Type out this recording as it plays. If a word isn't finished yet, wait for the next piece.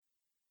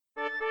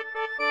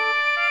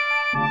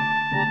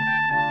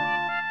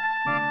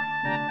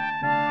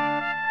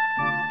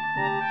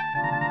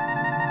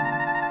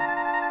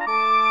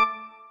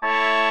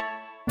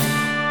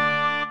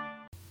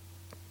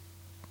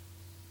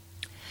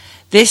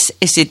This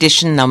is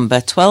edition number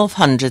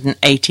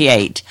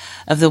 1288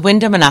 of the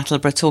Wyndham and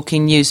Attleborough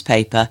Talking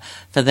newspaper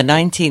for the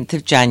 19th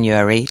of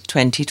January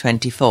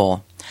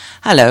 2024.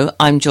 Hello,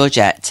 I'm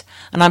Georgette,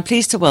 and I'm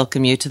pleased to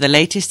welcome you to the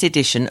latest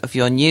edition of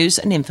your news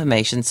and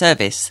information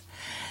service.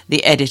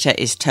 The editor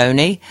is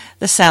Tony,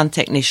 the sound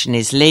technician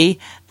is Lee,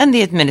 and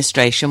the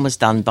administration was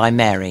done by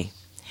Mary.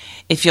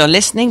 If you're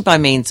listening by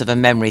means of a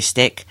memory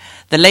stick,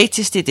 the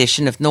latest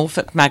edition of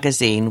Norfolk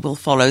Magazine will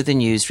follow the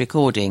news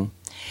recording.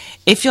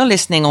 If you're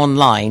listening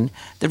online,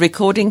 the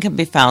recording can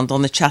be found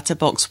on the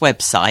Chatterbox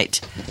website,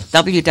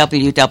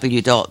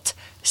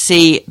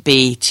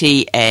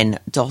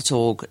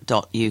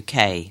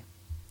 www.cbtn.org.uk.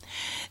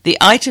 The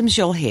items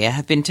you'll hear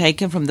have been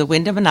taken from the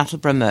Wyndham and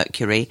Attleborough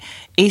Mercury,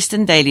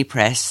 Eastern Daily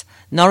Press,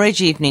 Norwich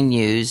Evening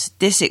News,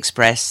 Dis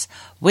Express,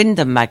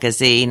 Wyndham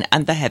Magazine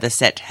and the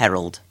Heatherset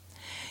Herald.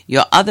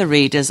 Your other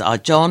readers are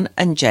John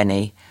and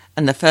Jenny,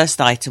 and the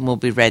first item will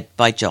be read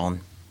by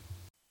John.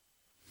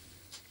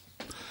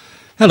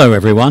 Hello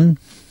everyone.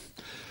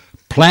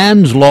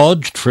 Plans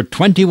lodged for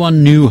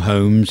 21 new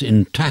homes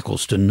in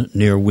Tackleston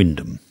near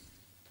Wyndham.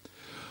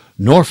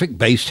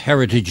 Norfolk-based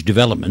Heritage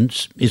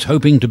Developments is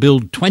hoping to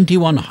build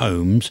 21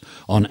 homes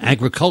on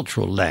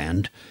agricultural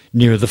land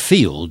near the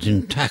fields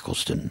in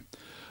Tackleston,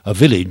 a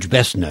village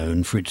best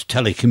known for its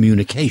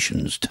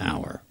telecommunications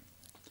tower.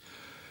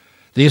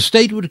 The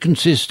estate would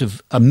consist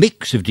of a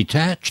mix of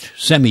detached,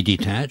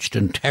 semi-detached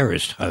and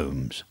terraced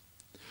homes.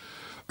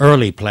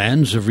 Early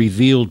plans have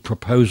revealed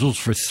proposals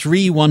for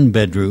 3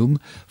 one-bedroom,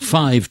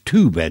 5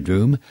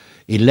 two-bedroom,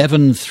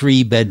 11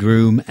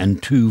 three-bedroom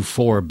and 2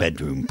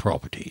 four-bedroom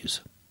properties.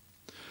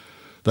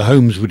 The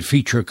homes would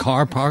feature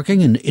car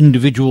parking and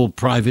individual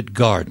private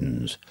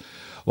gardens,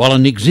 while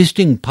an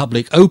existing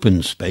public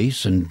open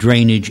space and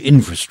drainage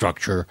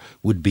infrastructure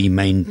would be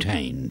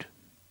maintained.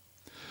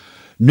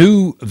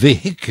 New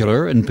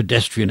vehicular and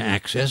pedestrian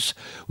access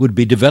would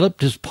be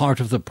developed as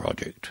part of the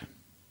project.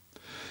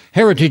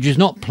 Heritage is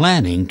not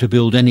planning to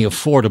build any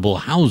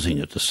affordable housing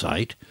at the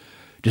site,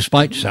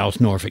 despite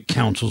South Norfolk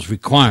Council's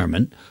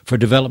requirement for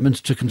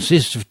developments to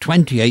consist of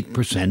 28%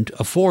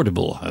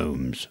 affordable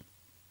homes.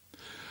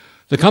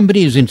 The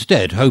company is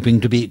instead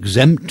hoping to be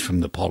exempt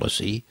from the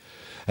policy,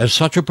 as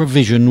such a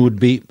provision would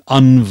be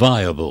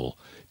unviable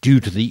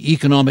due to the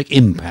economic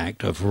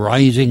impact of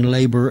rising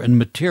labour and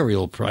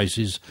material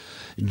prices,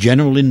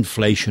 general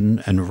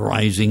inflation and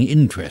rising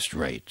interest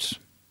rates.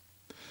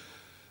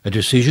 A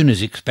decision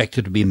is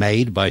expected to be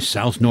made by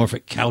South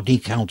Norfolk County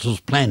Council's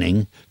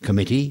Planning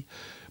Committee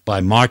by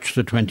March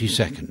the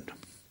 22nd.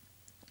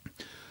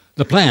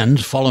 The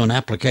plans follow an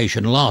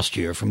application last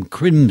year from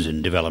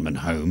Crimson Development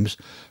Homes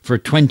for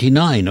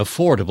 29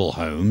 affordable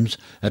homes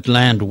at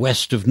land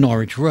west of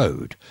Norwich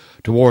Road,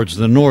 towards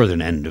the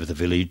northern end of the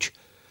village.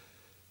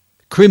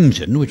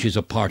 Crimson, which is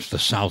a part of the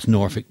South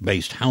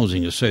Norfolk-based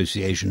housing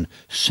association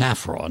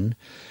Saffron,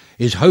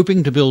 is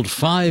hoping to build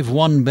 5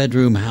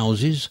 one-bedroom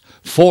houses,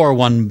 4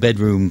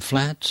 one-bedroom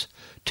flats,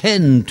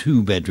 10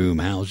 two-bedroom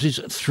houses,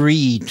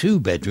 3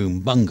 two-bedroom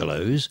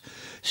bungalows,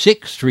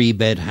 6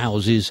 three-bed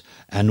houses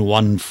and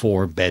 1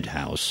 four-bed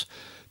house,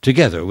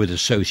 together with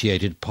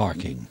associated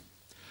parking.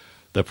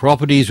 The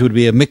properties would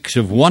be a mix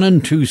of 1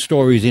 and 2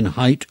 stories in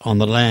height on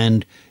the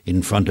land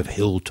in front of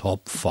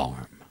Hilltop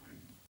Farm.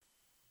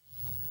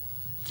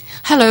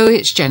 Hello,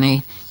 it's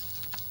Jenny.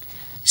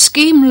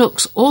 Scheme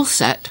looks all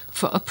set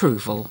for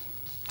approval.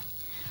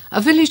 A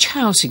village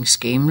housing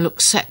scheme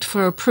looks set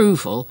for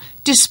approval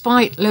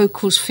despite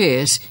locals'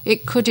 fears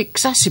it could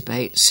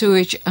exacerbate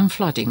sewage and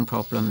flooding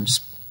problems.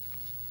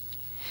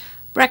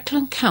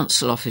 Breckland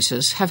Council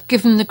officers have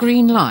given the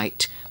green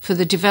light for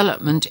the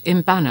development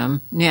in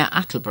Banham near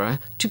Attleborough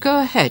to go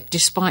ahead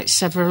despite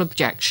several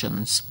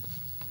objections.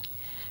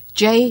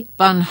 J.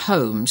 Bunn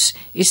Homes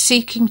is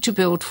seeking to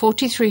build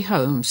 43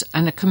 homes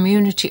and a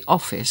community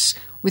office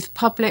with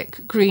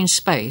public green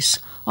space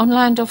on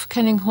land off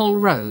Kenninghall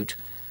Road,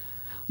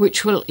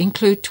 which will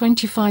include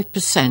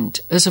 25%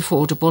 as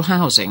affordable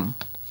housing.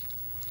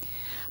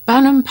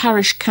 Banham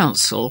Parish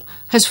Council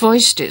has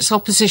voiced its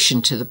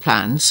opposition to the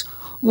plans,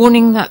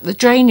 warning that the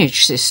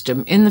drainage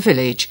system in the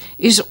village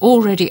is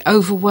already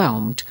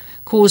overwhelmed,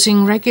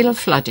 causing regular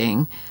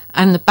flooding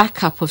and the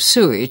backup of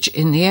sewage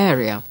in the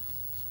area.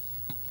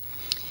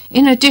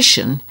 In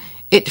addition,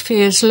 it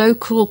fears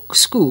local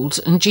schools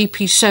and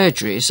GP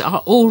surgeries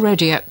are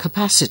already at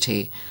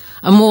capacity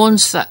and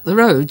warns that the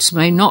roads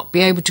may not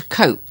be able to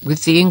cope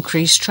with the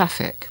increased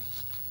traffic.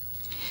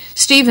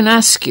 Stephen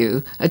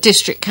Askew, a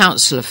district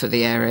councillor for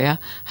the area,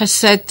 has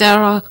said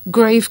there are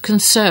grave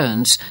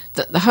concerns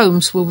that the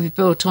homes will be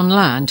built on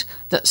land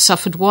that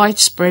suffered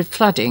widespread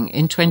flooding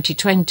in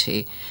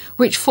 2020,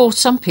 which forced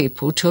some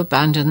people to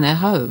abandon their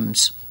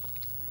homes.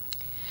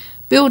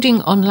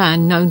 Building on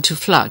land known to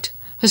flood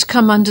has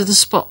come under the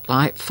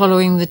spotlight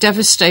following the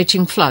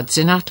devastating floods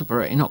in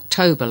Attleborough in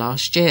October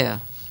last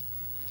year.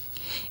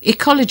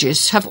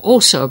 Ecologists have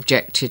also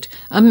objected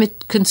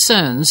amid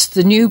concerns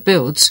the new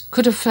builds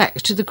could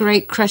affect the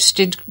great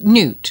crested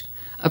newt,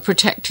 a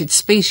protected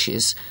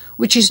species,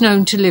 which is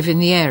known to live in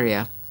the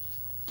area.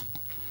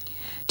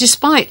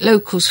 Despite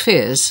locals'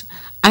 fears,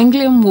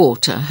 Anglian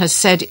Water has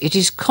said it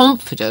is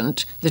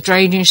confident the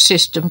drainage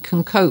system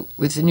can cope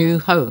with the new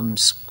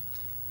homes.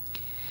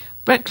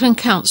 Breckland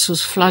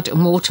Council's flood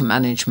and water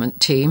management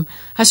team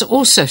has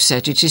also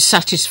said it is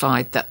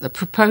satisfied that the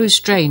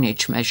proposed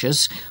drainage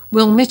measures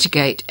will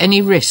mitigate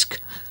any risk,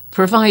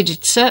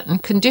 provided certain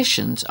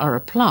conditions are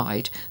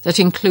applied that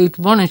include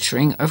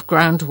monitoring of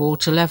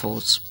groundwater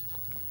levels.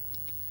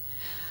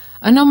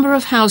 A number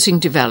of housing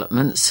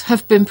developments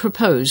have been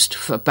proposed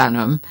for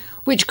Banham,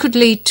 which could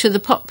lead to the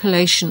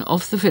population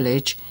of the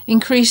village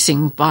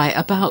increasing by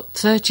about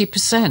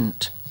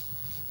 30%.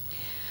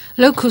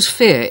 Locals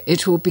fear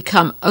it will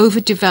become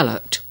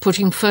overdeveloped,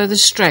 putting further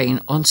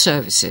strain on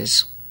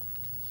services.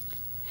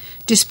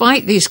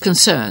 Despite these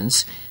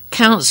concerns,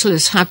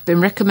 councillors have been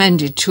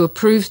recommended to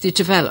approve the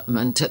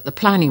development at the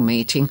planning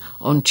meeting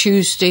on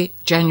Tuesday,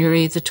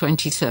 January the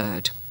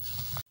 23rd.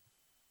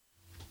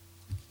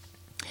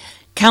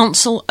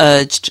 Council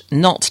urged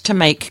not to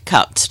make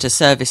cuts to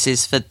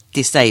services for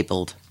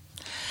disabled.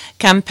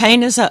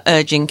 Campaigners are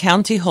urging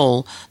County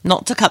Hall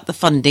not to cut the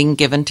funding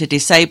given to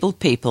disabled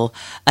people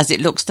as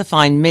it looks to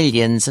find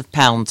millions of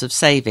pounds of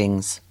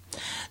savings.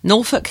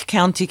 Norfolk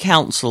County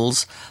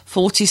Council's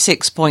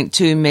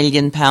 £46.2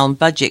 million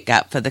budget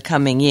gap for the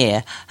coming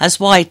year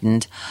has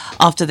widened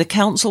after the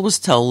council was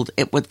told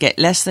it would get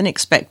less than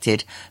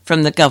expected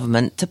from the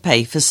government to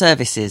pay for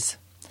services.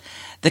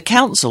 The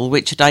council,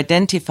 which had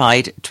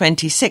identified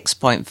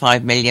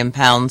 £26.5 million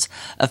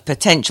of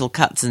potential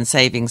cuts and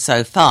savings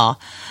so far,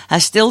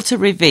 has still to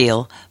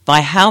reveal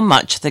by how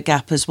much the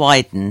gap has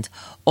widened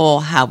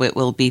or how it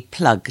will be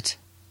plugged.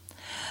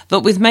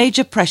 But with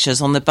major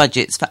pressures on the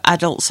budgets for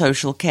adult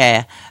social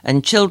care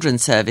and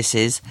children's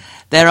services,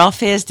 there are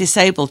fears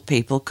disabled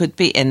people could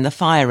be in the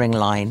firing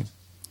line.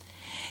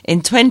 In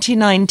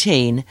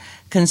 2019,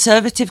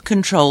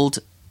 Conservative-controlled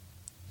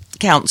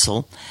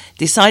Council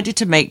decided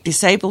to make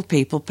disabled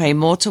people pay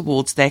more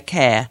towards their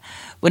care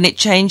when it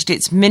changed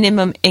its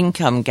minimum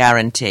income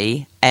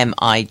guarantee,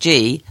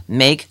 MIG,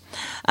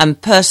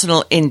 and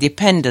personal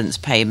independence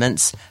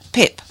payments,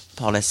 PIP,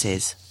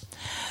 policies.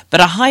 But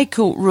a High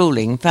Court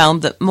ruling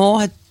found that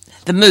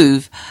the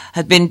move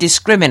had been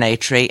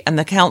discriminatory and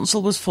the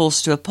council was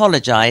forced to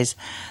apologise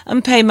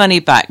and pay money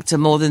back to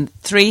more than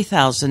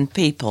 3,000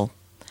 people.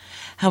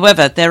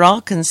 However, there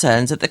are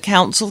concerns that the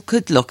council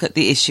could look at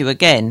the issue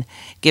again,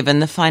 given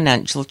the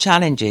financial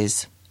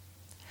challenges.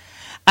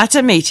 At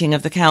a meeting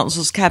of the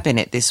council's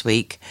cabinet this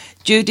week,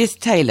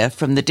 Judith Taylor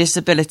from the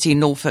Disability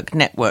Norfolk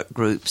Network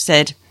Group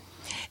said,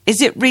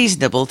 "Is it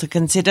reasonable to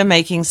consider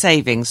making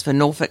savings for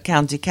Norfolk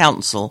County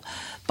Council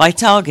by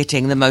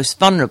targeting the most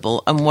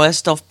vulnerable and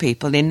worst off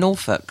people in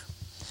Norfolk?"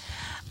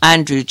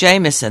 Andrew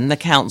Jameson, the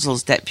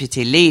council's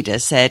deputy leader,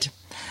 said,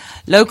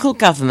 "Local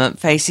government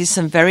faces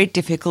some very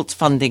difficult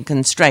funding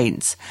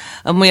constraints,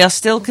 and we are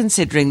still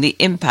considering the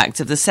impact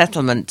of the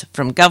settlement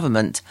from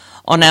government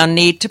on our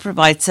need to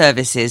provide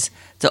services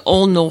to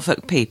all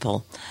Norfolk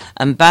people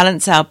and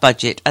balance our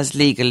budget as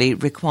legally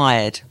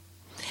required."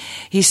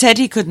 He said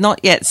he could not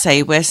yet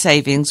say where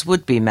savings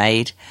would be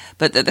made,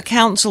 but that the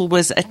council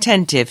was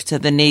attentive to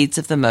the needs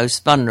of the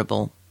most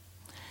vulnerable.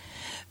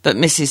 But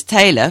Mrs.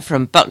 Taylor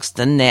from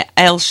Buxton near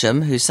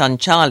Aylsham, whose son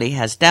Charlie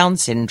has Down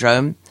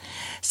syndrome,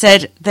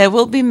 said there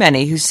will be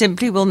many who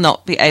simply will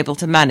not be able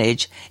to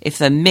manage if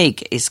the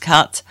MIG is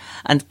cut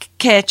and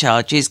care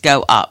charges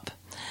go up.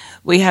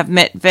 We have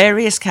met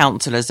various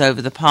councillors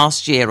over the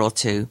past year or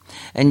two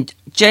and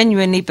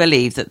genuinely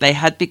believe that they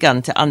had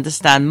begun to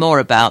understand more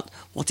about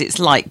what it's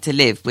like to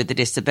live with a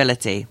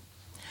disability.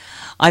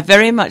 I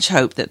very much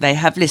hope that they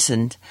have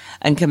listened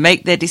and can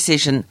make their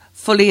decision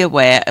fully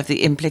aware of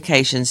the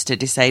implications to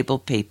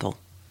disabled people.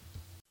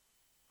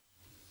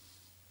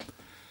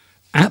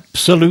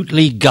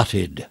 Absolutely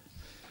gutted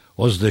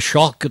was the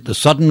shock at the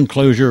sudden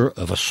closure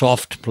of a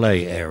soft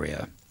play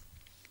area.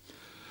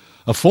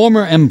 A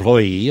former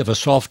employee of a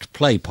soft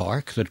play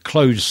park that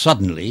closed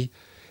suddenly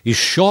is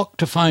shocked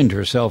to find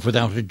herself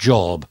without a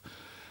job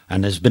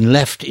and has been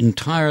left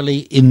entirely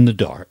in the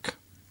dark.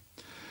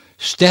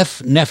 Steph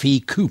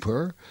Neffy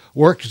Cooper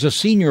worked as a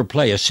senior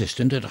play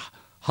assistant at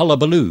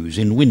Hullabaloo's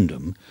in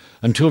Wyndham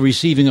until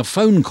receiving a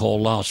phone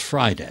call last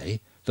Friday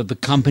that the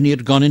company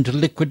had gone into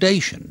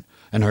liquidation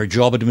and her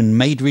job had been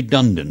made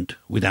redundant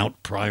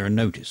without prior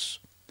notice.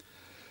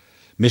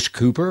 Miss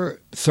Cooper,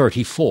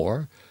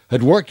 34,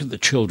 had worked at the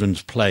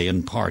Children's Play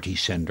and Party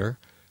Centre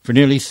for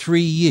nearly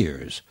 3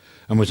 years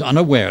and was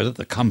unaware that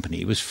the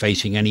company was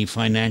facing any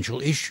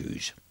financial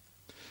issues.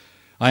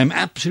 "I am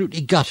absolutely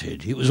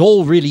gutted. It was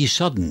all really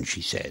sudden,"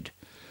 she said.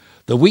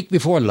 "The week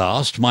before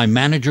last, my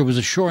manager was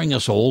assuring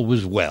us all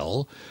was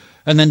well,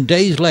 and then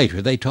days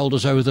later they told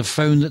us over the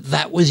phone that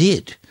that was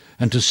it,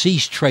 and to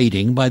cease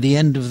trading by the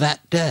end of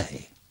that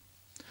day."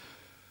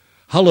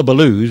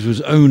 Hullabaloo's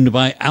was owned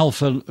by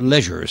Alpha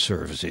Leisure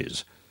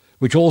Services,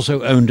 which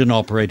also owned and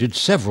operated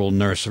several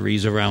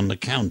nurseries around the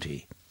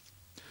county.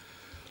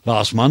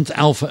 Last month,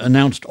 Alpha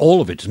announced all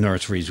of its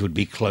nurseries would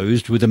be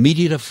closed with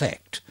immediate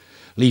effect,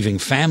 leaving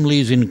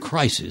families in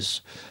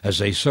crisis as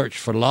they search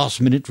for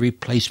last-minute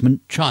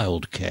replacement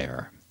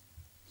childcare.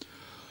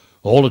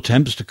 All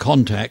attempts to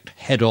contact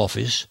head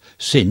office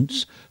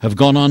since have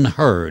gone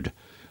unheard,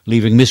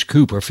 leaving Miss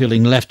Cooper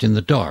feeling left in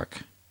the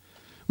dark.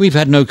 "We've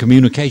had no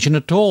communication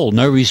at all,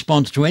 no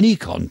response to any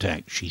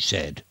contact," she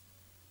said.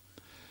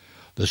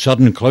 The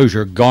sudden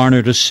closure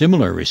garnered a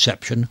similar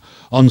reception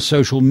on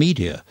social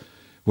media,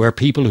 where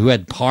people who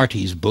had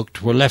parties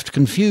booked were left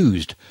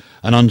confused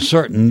and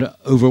uncertain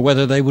over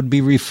whether they would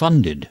be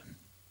refunded.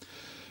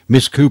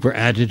 Miss Cooper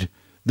added,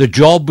 "The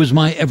job was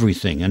my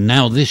everything, and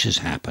now this has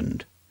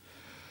happened."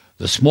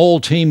 The small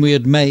team we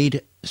had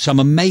made some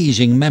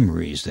amazing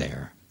memories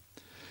there,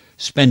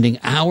 spending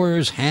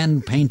hours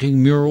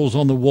hand-painting murals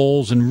on the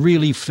walls and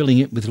really filling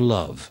it with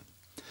love.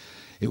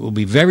 It will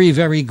be very,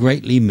 very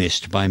greatly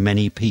missed by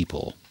many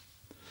people.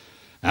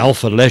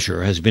 Alpha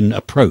Leisure has been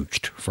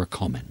approached for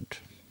comment.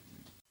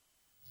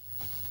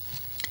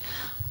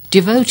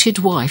 Devoted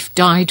wife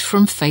died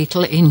from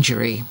fatal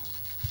injury.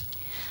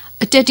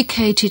 A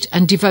dedicated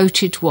and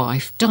devoted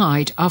wife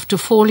died after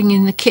falling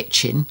in the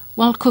kitchen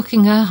while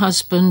cooking her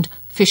husband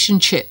fish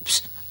and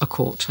chips, a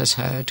court has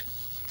heard.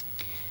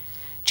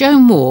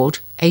 Joan Ward,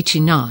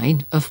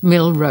 89, of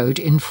Mill Road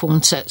in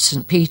Fawncett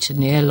St Peter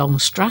near Long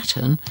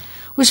Stratton,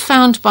 was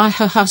found by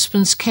her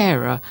husband's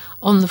carer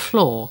on the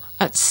floor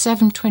at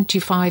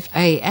 7:25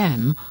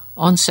 a.m.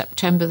 on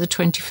September the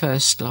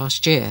 21st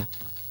last year.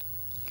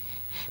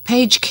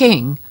 Paige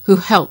King, who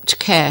helped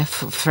care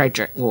for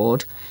Frederick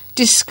Ward,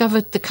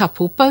 discovered the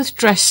couple both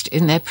dressed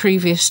in their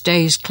previous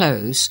day's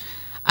clothes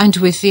and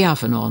with the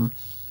oven on.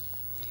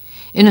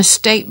 In a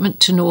statement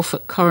to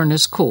Norfolk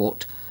Coroner's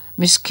Court,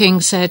 Miss King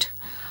said,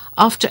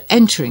 "After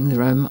entering the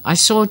room, I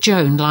saw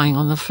Joan lying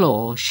on the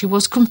floor. She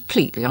was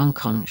completely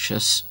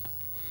unconscious.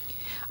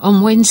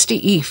 On Wednesday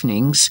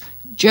evenings,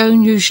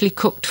 Joan usually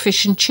cooked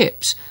fish and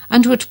chips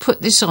and would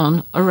put this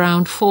on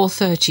around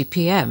 4:30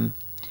 p.m,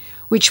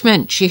 which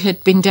meant she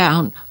had been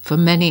down for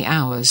many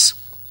hours."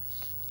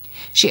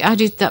 She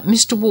added that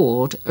Mr.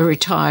 Ward, a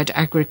retired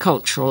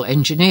agricultural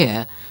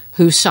engineer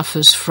who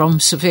suffers from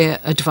severe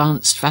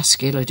advanced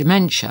vascular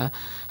dementia,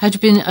 had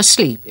been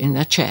asleep in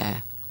a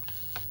chair.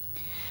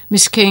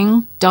 Miss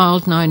King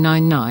dialed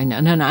 999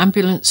 and an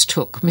ambulance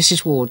took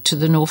Mrs. Ward to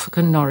the Norfolk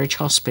and Norwich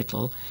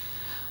Hospital,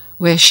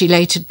 where she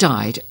later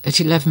died at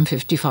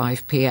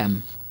 11:55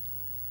 p.m.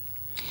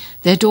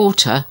 Their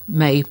daughter,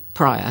 May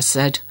Pryor,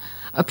 said,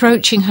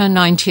 "Approaching her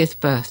 90th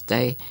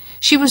birthday,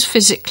 she was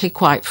physically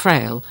quite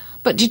frail,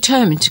 but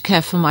determined to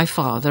care for my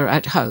father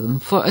at home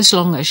for as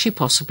long as she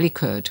possibly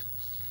could.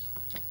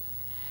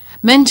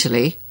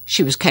 Mentally,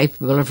 she was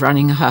capable of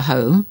running her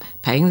home,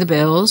 paying the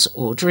bills,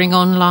 ordering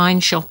online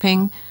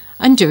shopping,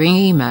 and doing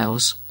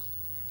emails.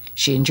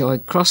 She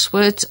enjoyed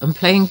crosswords and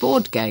playing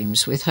board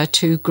games with her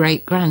 2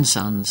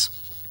 great-grandsons."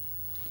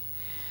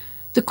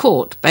 The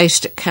court,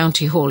 based at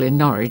County Hall in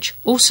Norwich,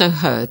 also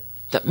heard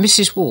that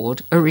Mrs.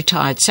 Ward, a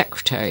retired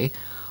secretary,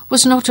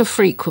 was not a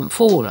frequent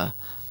faller,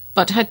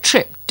 but had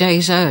tripped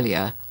days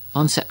earlier,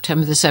 on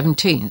September the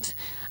 17th,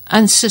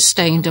 and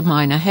sustained a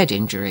minor head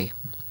injury.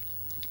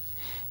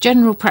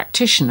 General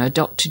practitioner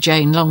Dr.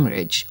 Jane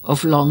Longridge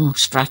of Long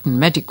Stratton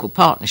Medical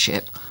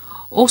Partnership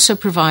also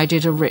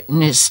provided a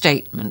written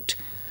statement,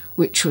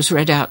 which was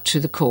read out to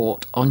the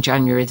court on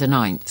January the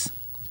 9th.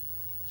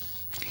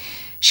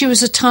 "She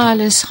was a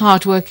tireless,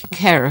 hard-working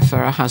carer for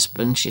her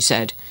husband," she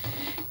said.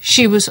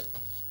 "She was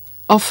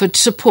offered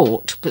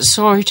support, but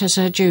saw it as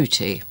her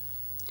duty.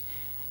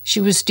 She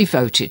was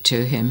devoted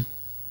to him."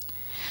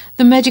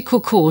 The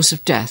medical cause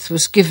of death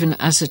was given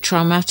as a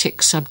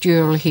traumatic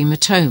subdural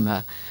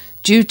hematoma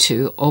due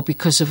to or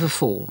because of a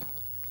fall.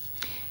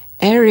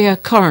 Area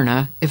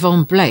coroner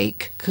Yvonne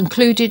Blake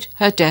concluded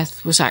her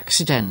death was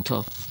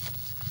accidental.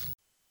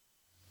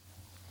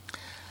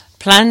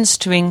 Plans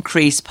to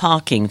increase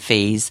parking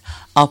fees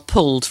are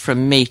pulled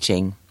from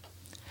meeting.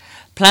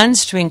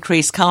 Plans to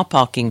increase car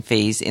parking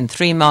fees in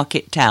 3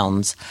 market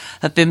towns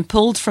have been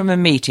pulled from a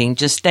meeting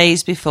just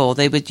days before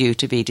they were due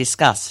to be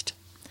discussed.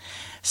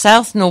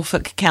 South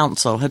Norfolk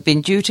Council had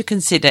been due to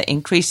consider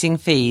increasing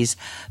fees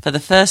for the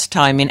first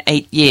time in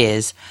 8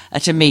 years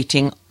at a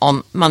meeting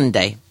on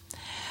Monday.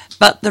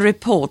 But the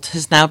report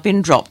has now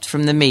been dropped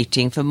from the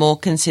meeting for more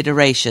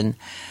consideration,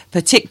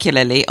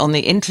 particularly on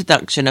the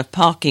introduction of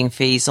parking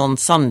fees on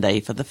Sunday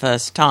for the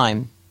first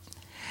time.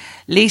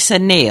 Lisa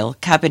Neal,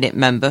 Cabinet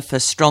Member for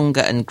Stronger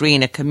and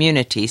Greener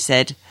Community,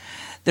 said,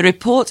 "The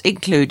report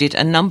included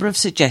a number of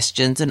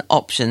suggestions and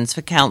options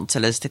for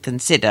councillors to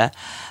consider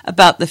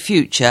about the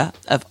future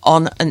of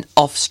on- and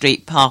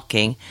off-street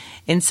parking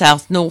in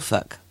South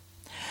Norfolk.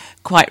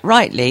 Quite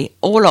rightly,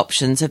 all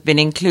options have been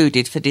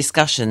included for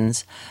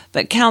discussions,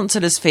 but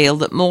councillors feel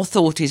that more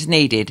thought is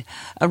needed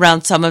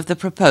around some of the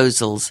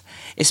proposals,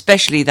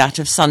 especially that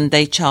of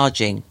Sunday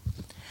charging.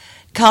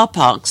 Car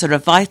parks are a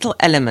vital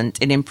element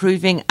in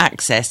improving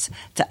access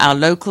to our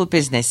local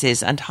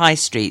businesses and high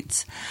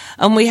streets,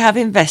 and we have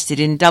invested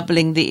in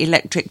doubling the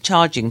electric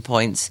charging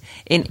points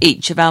in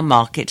each of our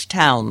market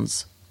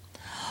towns.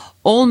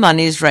 All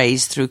monies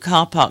raised through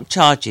car park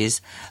charges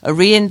are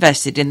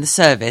reinvested in the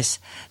service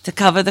to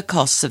cover the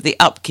costs of the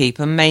upkeep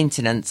and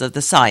maintenance of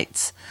the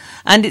sites,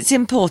 and it's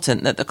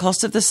important that the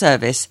cost of the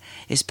service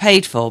is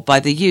paid for by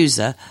the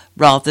user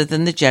rather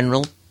than the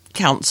general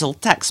council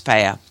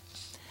taxpayer.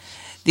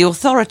 The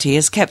authority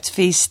has kept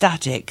fees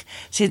static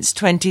since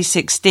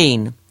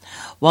 2016,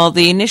 while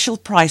the initial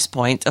price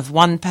point of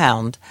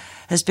 £1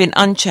 has been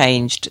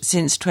unchanged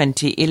since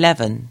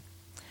 2011.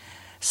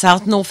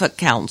 South Norfolk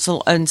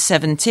Council owns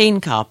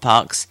 17 car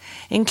parks,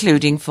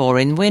 including 4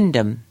 in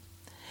Wymondham.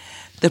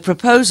 The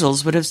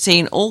proposals would have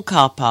seen all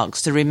car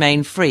parks to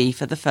remain free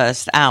for the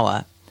first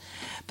hour,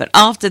 but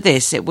after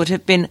this it would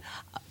have been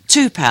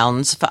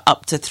 £2 for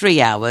up to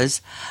 3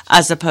 hours,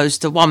 as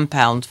opposed to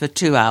 £1 for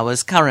 2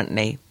 hours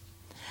currently.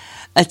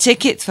 A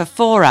ticket for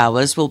 4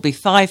 hours will be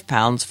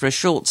 £5 for a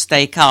short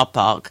stay car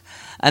park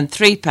and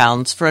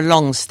 £3 for a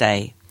long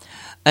stay.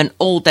 An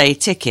all-day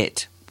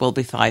ticket will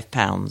be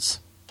 £5.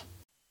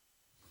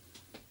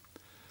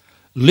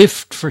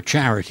 Lift for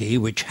charity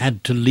which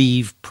had to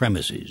leave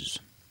premises.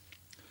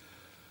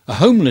 A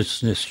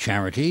homelessness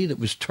charity that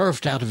was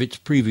turfed out of its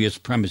previous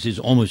premises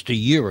almost a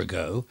year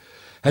ago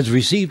has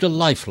received a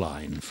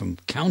lifeline from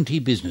county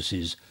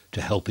businesses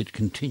to help it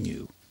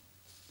continue.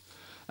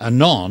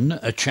 Anon,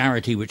 a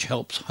charity which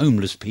helps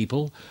homeless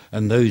people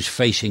and those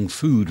facing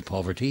food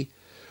poverty,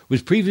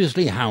 was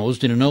previously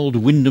housed in an old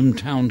Wymondham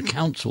Town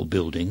Council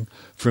building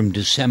from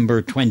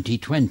December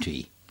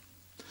 2020.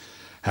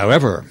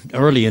 However,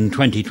 early in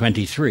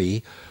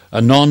 2023,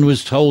 Anon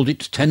was told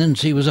its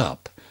tenancy was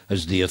up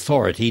as the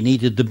authority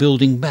needed the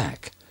building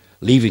back,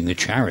 leaving the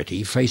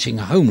charity facing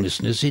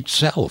homelessness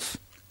itself.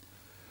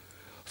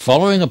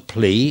 Following a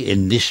plea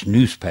in this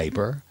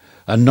newspaper,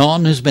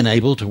 Anon has been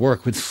able to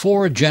work with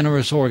 4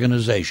 generous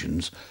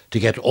organisations to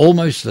get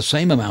almost the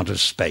same amount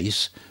of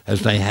space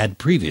as they had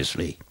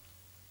previously.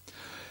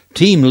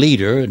 Team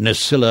leader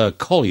Nasilla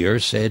Collier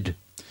said,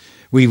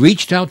 "We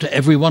reached out to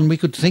everyone we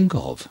could think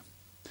of.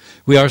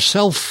 We are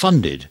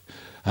self-funded,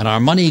 and our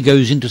money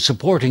goes into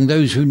supporting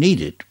those who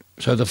need it,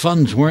 so the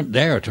funds weren't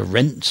there to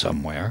rent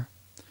somewhere.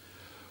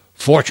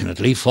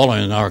 Fortunately,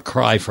 following our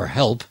cry for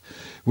help,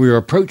 we were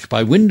approached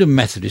by Wymondham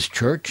Methodist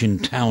Church in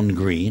Town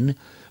Green,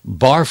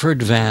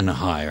 Barford Van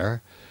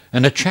Hire,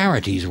 and a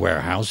charities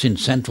warehouse in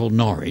central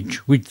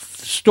Norwich with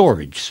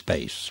storage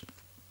space.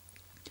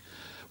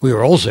 We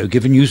were also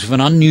given use of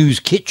an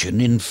unused kitchen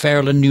in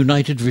Fairland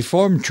United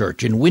Reformed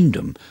Church in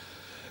Wymondham,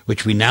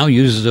 which we now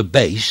use as a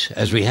base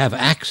as we have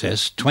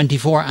access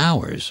 24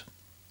 hours.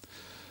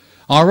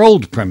 Our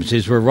old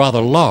premises were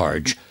rather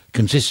large,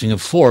 consisting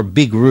of 4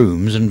 big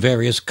rooms and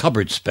various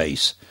cupboard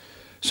space,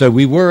 so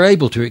we were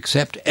able to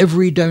accept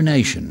every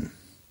donation.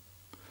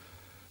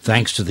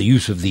 Thanks to the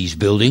use of these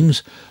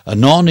buildings,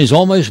 Anon is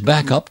almost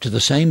back up to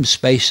the same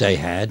space they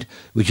had,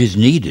 which is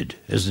needed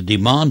as the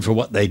demand for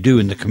what they do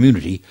in the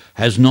community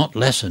has not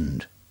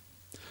lessened."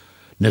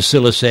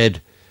 Nasilla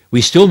said,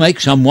 "We still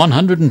make some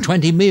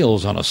 120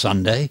 meals on a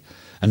Sunday,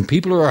 and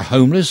people who are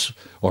homeless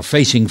or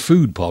facing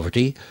food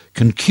poverty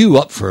can queue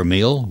up for a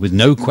meal with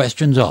no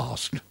questions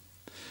asked.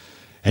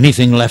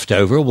 Anything left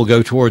over will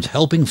go towards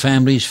helping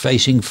families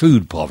facing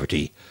food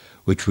poverty,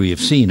 which we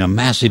have seen a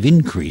massive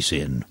increase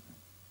in.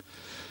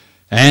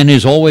 Anon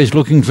is always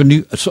looking for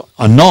new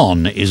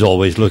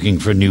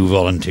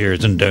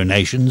volunteers and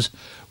donations,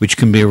 which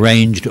can be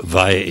arranged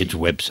via its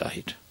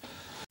website."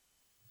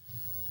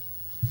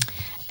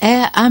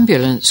 Air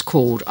ambulance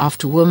called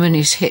after woman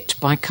is hit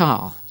by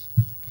car.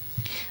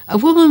 A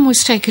woman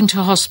was taken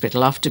to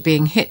hospital after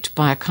being hit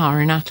by a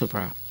car in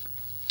Attleborough.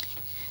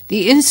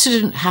 The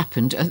incident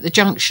happened at the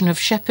junction of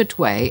Shepherd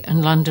Way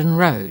and London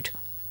Road.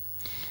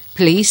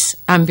 Police,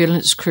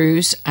 ambulance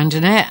crews and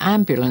an air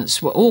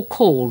ambulance were all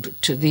called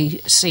to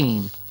the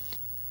scene.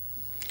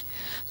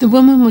 The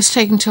woman was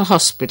taken to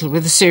hospital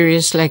with a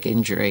serious leg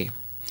injury.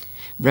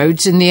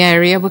 Roads in the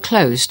area were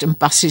closed and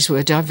buses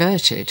were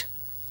diverted.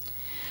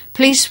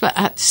 Police were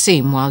at the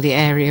scene while the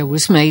area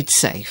was made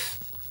safe.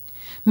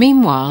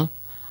 Meanwhile,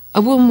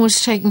 a woman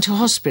was taken to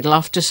hospital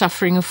after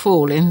suffering a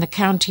fall in the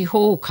County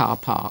Hall car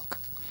park.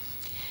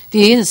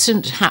 The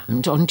incident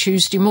happened on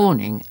Tuesday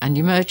morning and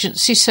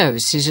emergency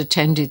services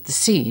attended the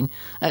scene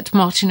at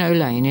Martineau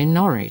Lane in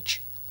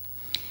Norwich.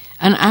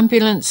 An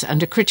ambulance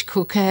and a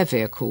critical care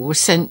vehicle were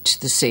sent to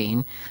the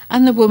scene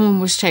and the woman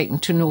was taken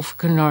to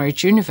Norfolk and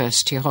Norwich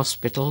University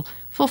Hospital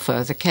for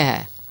further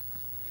care.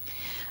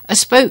 A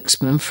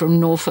spokesman from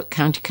Norfolk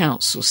County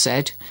Council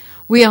said,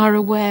 "We are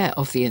aware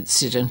of the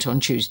incident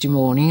on Tuesday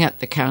morning at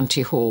the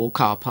County Hall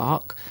car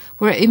park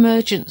where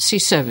emergency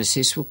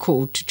services were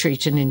called to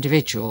treat an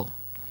individual.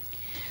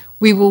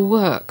 We will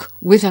work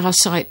with our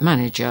site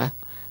manager,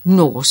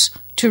 Norse,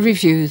 to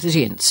review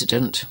the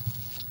incident."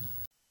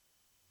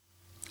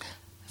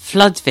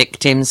 Flood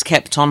victims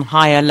kept on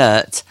high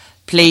alert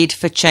plead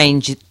for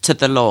change to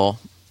the law.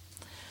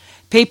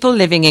 People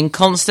living in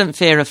constant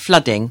fear of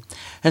flooding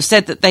have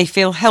said that they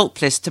feel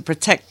helpless to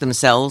protect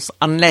themselves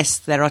unless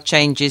there are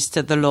changes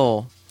to the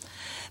law.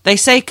 They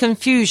say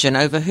confusion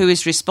over who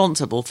is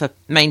responsible for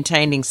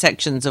maintaining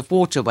sections of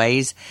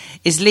waterways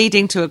is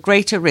leading to a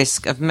greater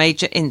risk of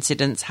major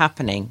incidents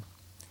happening.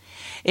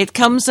 It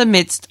comes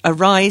amidst a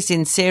rise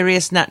in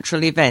serious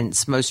natural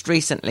events, most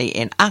recently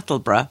in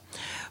Attleborough,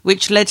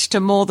 which led to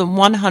more than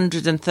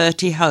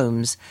 130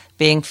 homes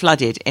being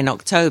flooded in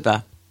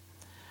October.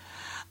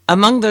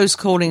 Among those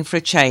calling for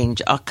a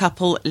change are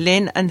couple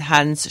Lynn and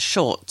Hans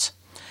Short,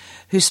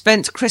 who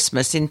spent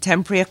Christmas in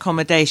temporary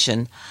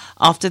accommodation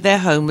after their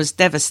home was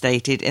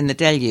devastated in the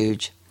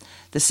deluge,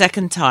 the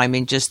second time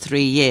in just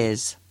 3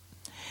 years.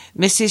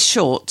 Mrs.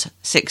 Short,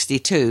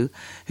 62,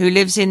 who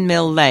lives in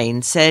Mill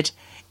Lane, said,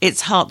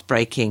 "It's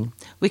heartbreaking.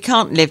 We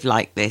can't live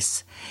like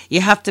this.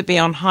 You have to be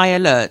on high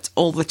alert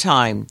all the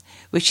time,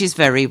 which is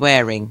very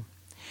wearing.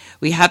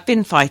 We have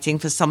been fighting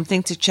for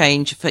something to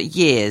change for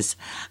years,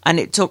 and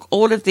it took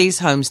all of these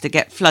homes to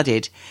get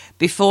flooded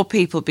before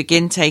people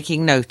begin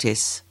taking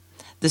notice.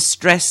 The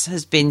stress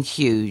has been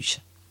huge."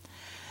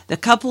 The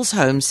couple's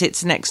home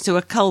sits next to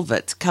a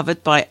culvert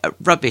covered by a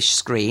rubbish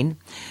screen,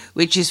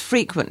 which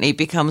frequently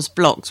becomes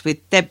blocked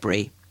with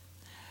debris.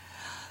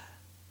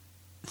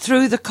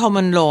 Through the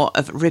common law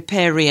of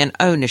riparian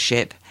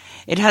ownership,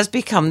 it has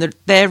become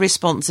their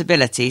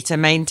responsibility to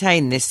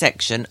maintain this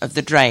section of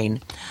the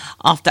drain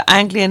after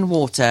Anglian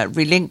Water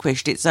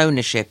relinquished its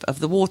ownership of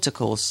the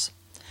watercourse.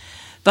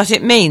 But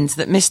it means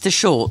that Mr.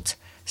 Short,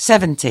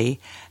 70,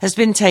 has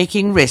been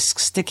taking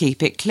risks to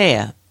keep it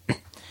clear,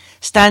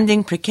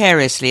 standing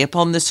precariously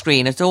upon the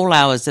screen at all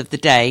hours of the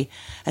day,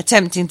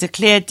 attempting to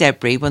clear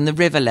debris when the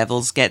river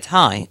levels get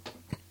high.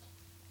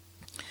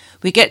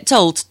 "We get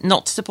told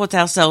not to put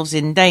ourselves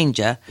in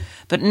danger,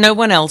 but no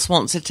one else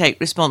wants to take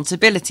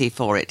responsibility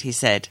for it," he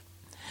said.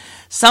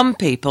 "Some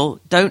people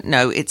don't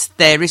know it's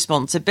their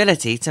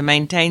responsibility to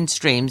maintain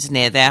streams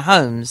near their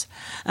homes,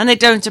 and they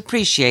don't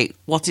appreciate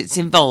what it's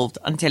involved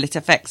until it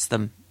affects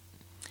them.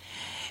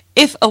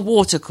 If a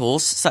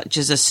watercourse, such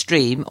as a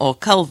stream or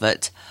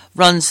culvert,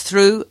 runs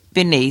through,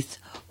 beneath,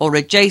 or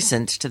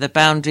adjacent to the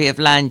boundary of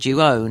land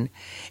you own,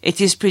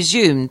 it is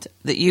presumed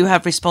that you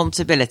have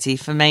responsibility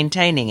for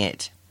maintaining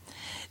it.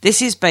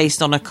 This is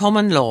based on a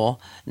common law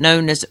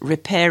known as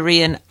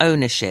riparian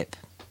ownership.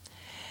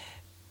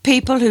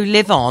 People who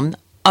live on,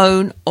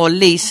 own or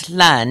lease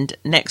land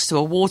next to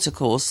a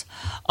watercourse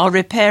are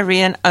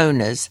riparian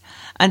owners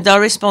and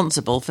are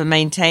responsible for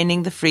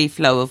maintaining the free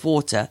flow of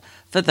water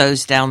for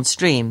those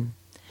downstream.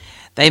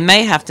 They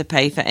may have to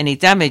pay for any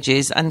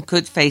damages and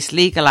could face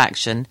legal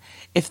action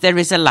if there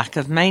is a lack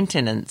of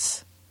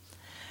maintenance.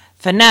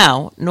 For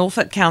now,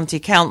 Norfolk County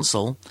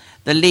Council,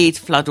 the lead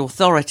flood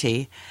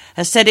authority,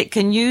 has said it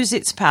can use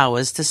its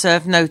powers to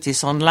serve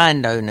notice on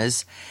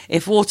landowners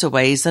if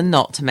waterways are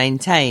not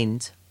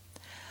maintained.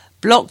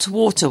 Blocked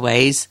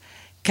waterways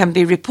can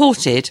be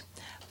reported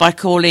by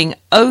calling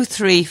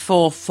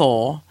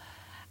 0344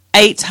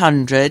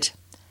 800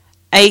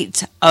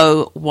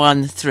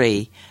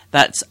 8013.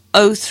 That's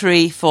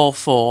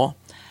 0344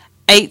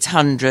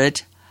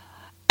 800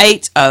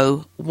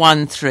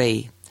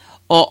 8013,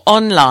 or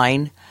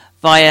online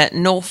via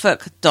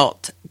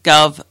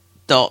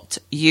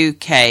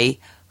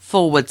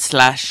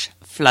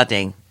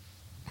norfolk.gov.uk/flooding.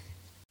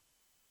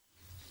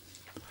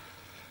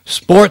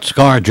 Sports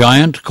car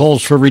giant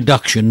calls for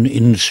reduction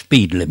in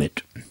speed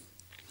limit.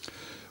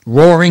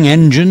 Roaring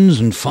engines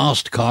and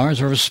fast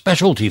cars are a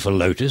specialty for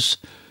Lotus,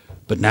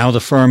 but now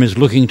the firm is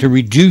looking to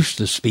reduce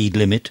the speed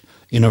limit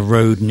in a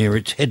road near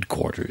its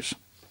headquarters.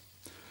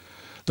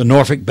 The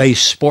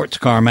Norfolk-based sports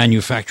car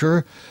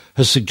manufacturer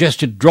has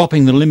suggested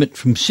dropping the limit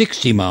from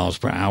 60 miles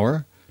per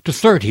hour to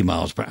 30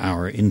 miles per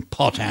hour in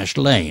Potash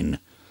Lane,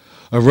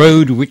 a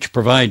road which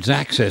provides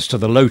access to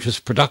the Lotus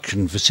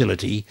production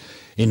facility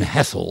in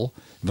Hethel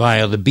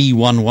via the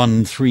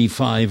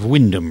B1135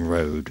 Wyndham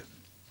Road.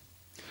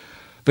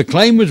 The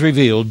claim was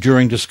revealed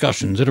during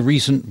discussions at a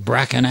recent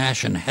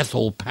Brackenash and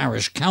Hethel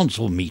Parish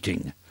Council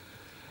meeting,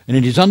 and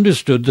it is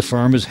understood the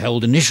firm has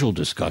held initial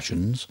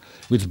discussions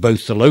with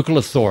both the local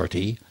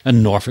authority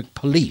and Norfolk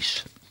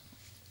Police.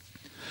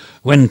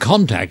 When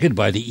contacted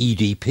by the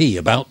EDP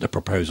about the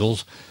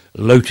proposals,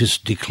 Lotus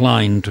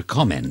declined to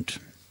comment.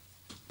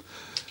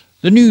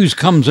 The news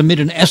comes amid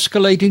an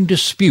escalating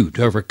dispute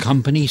over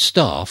company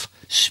staff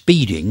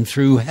speeding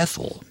through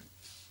Hethel.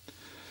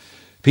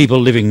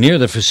 People living near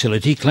the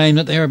facility claim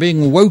that they are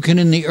being woken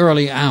in the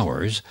early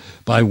hours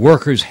by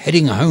workers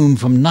heading home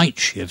from night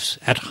shifts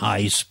at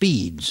high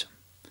speeds.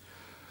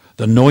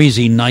 The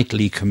noisy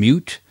nightly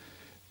commute,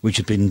 which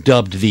has been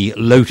dubbed the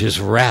Lotus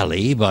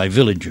Rally by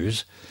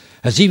villagers,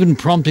 has even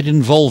prompted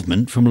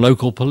involvement from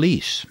local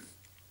police.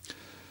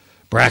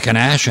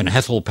 Brackenash and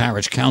Hethel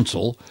Parish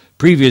Council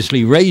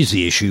previously raised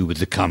the issue with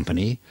the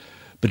company,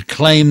 but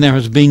claim there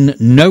has been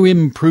no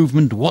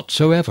improvement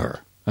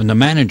whatsoever, and the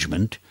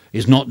management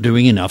is not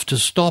doing enough to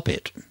stop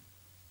it.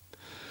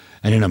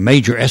 And in a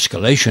major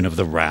escalation of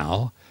the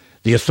row,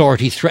 the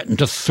authority threatened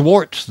to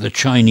thwart the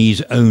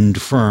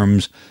Chinese-owned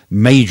firm's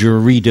major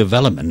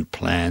redevelopment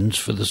plans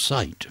for the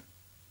site.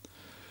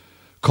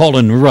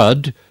 Colin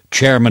Rudd,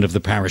 chairman of the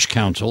parish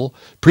council,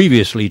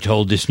 previously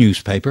told this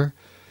newspaper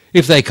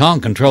If they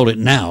can't control it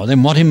now,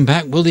 then what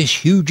impact will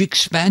this huge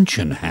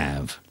expansion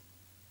have?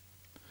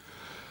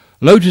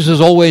 Lotus has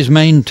always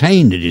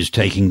maintained it is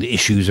taking the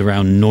issues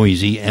around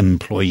noisy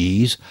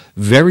employees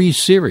very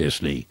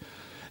seriously,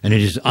 and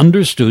it is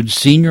understood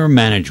senior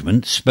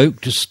management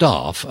spoke to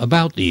staff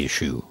about the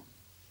issue.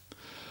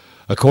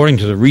 According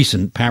to the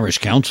recent parish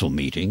council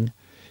meeting,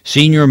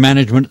 senior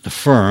management at the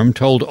firm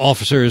told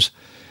officers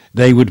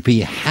they would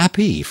be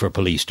happy for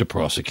police to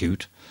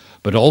prosecute,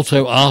 but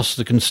also asked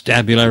the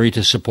constabulary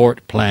to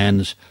support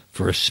plans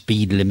for a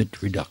speed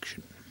limit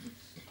reduction.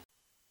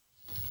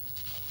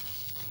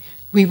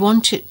 We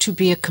want it to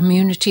be a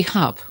community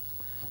hub.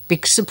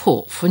 Big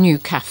support for new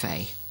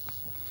cafe.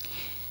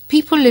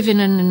 People living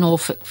in a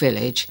Norfolk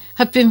village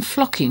have been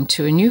flocking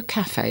to a new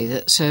cafe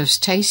that serves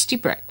tasty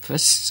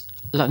breakfasts,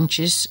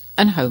 lunches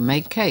and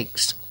homemade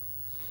cakes.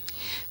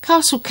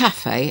 Castle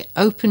Cafe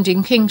opened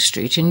in King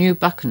Street in New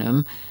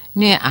Buckingham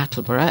near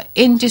Attleborough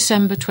in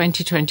December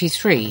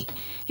 2023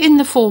 in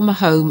the former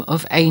home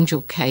of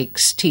Angel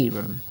Cakes Tea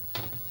Room.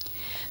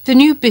 The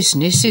new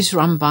business is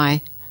run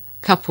by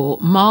couple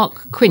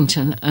Mark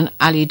Quinton and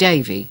Ali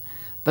Davey,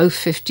 both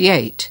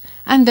 58,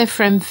 and their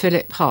friend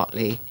Philip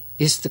Hartley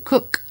is the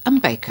cook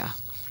and baker.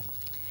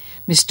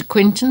 Mr.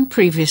 Quinton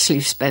previously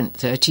spent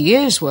 30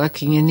 years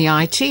working in the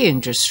IT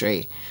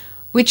industry,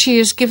 which he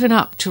has given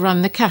up to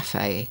run the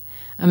cafe,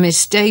 and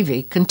Miss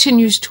Davey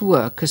continues to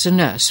work as a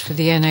nurse for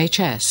the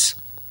NHS.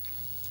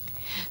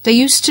 They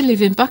used to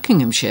live in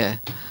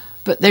Buckinghamshire,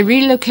 but they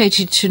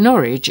relocated to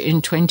Norwich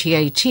in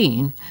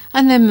 2018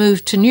 and then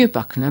moved to New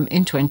Buckingham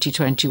in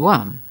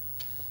 2021.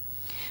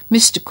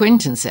 Mr.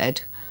 Quinton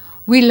said,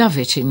 "We love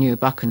it in New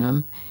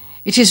Buckingham.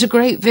 It is a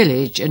great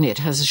village and it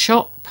has a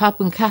shop, pub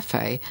and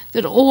cafe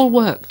that all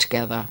work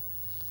together.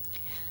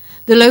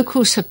 The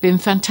locals have been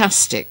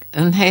fantastic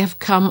and they have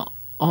come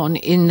on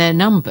in their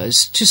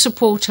numbers to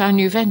support our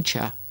new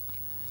venture."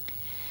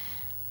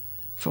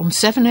 From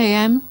 7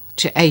 a.m.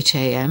 to 8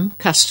 a.m,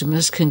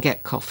 customers can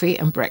get coffee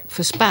and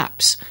breakfast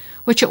baps,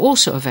 which are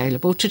also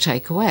available to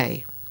take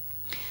away.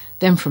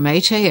 Then from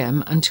 8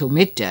 a.m. until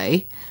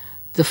midday,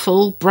 the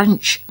full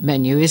brunch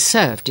menu is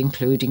served,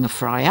 including a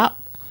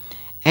fry-up,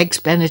 eggs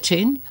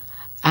Benetton,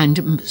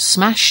 and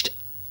smashed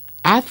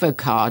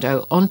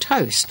avocado on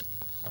toast.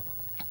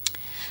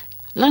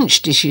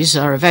 Lunch dishes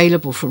are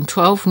available from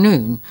 12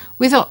 noon,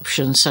 with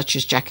options such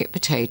as jacket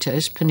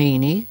potatoes,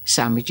 panini,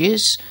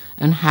 sandwiches,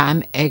 and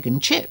ham, egg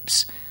and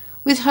chips,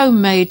 with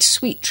homemade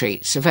sweet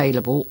treats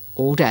available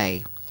all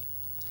day.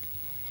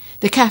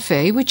 The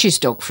cafe, which is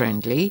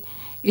dog-friendly,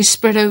 is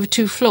spread over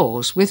 2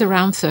 floors with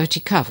around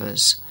 30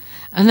 covers,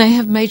 and they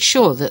have made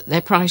sure that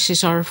their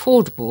prices are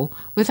affordable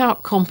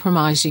without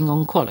compromising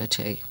on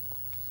quality.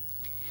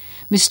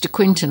 Mr.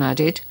 Quinton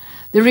added,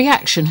 "The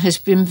reaction has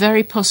been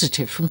very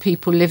positive from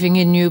people living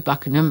in New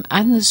Buckingham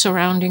and the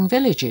surrounding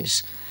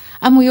villages,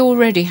 and we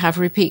already have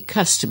repeat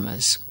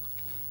customers.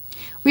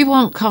 We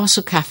want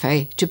Castle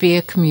Cafe to be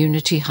a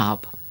community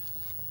hub."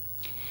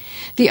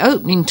 The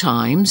opening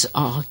times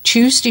are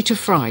Tuesday to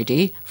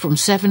Friday from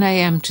 7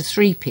 a.m. to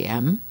 3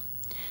 p.m,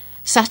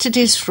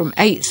 Saturdays from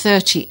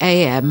 8:30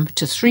 a.m.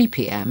 to 3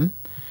 p.m,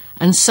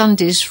 and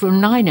Sundays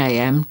from 9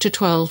 a.m. to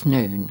 12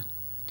 noon.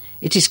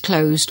 It is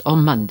closed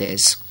on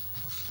Mondays.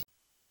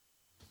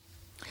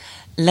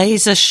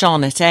 Laser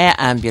shone at air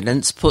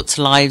ambulance puts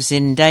lives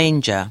in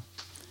danger.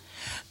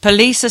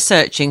 Police are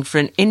searching for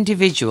an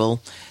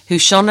individual who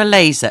shone a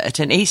laser at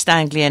an East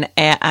Anglian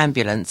air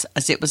ambulance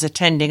as it was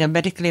attending a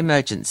medical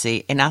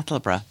emergency in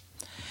Attleborough.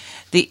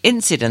 The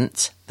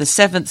incident, the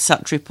 7th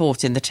such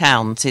report in the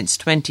town since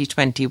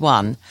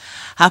 2021,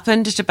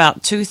 happened at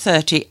about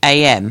 2:30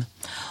 a.m.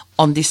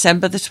 on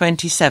December the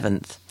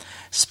 27th,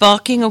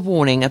 sparking a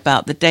warning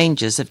about the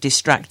dangers of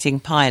distracting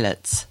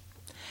pilots.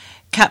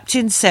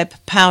 Captain Seb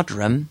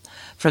Powderham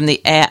from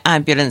the air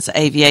ambulance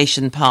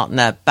aviation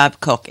partner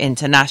Babcock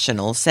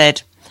International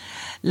said,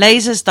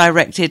 "Lasers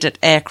directed at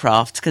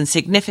aircraft can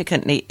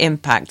significantly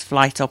impact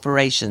flight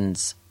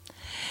operations.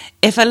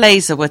 If a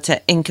laser were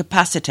to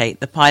incapacitate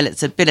the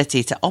pilot's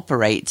ability to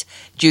operate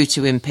due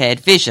to impaired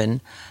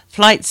vision,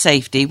 flight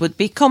safety would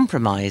be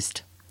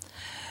compromised.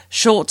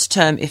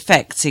 Short-term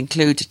effects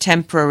include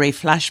temporary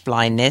flash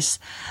blindness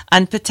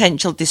and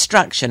potential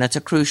distraction at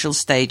a crucial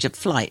stage of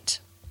flight.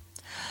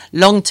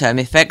 Long-term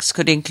effects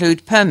could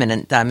include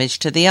permanent damage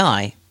to the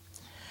eye.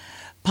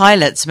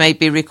 Pilots may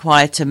be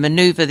required to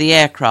manoeuvre the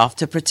aircraft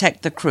to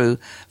protect the crew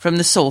from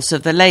the source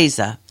of the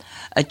laser,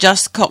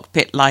 adjust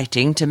cockpit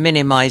lighting to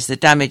minimise the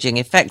damaging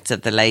effects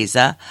of the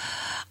laser,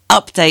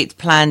 update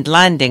planned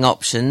landing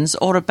options,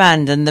 or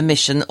abandon the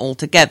mission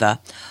altogether,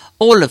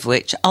 all of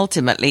which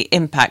ultimately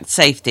impact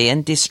safety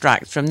and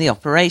distract from the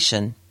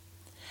operation."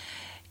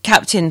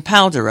 Captain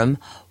Powderham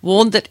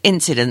warned that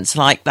incidents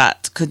like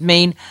that could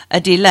mean a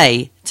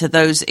delay to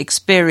those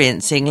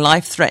experiencing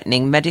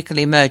life-threatening medical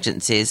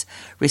emergencies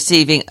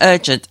receiving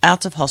urgent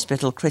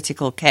out-of-hospital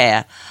critical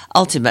care,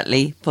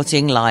 ultimately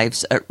putting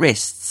lives at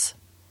risk.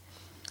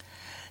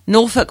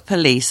 Norfolk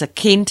police are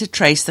keen to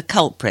trace the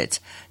culprit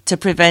to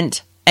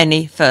prevent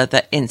any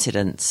further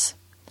incidents.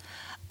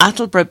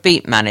 Attleborough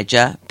Beat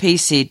Manager,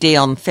 PC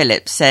Dion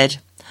Phillips, said,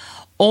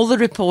 "All the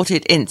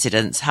reported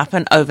incidents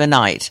happen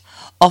overnight,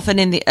 often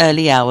in the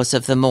early hours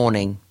of the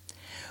morning.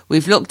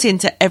 We've looked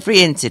into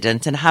every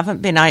incident and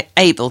haven't been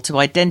able to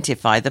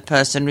identify the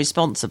person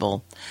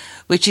responsible,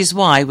 which is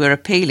why we're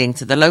appealing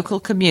to the local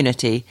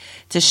community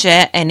to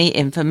share any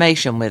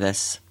information with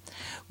us.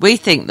 We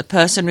think the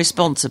person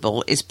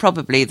responsible is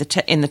probably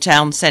in the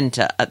town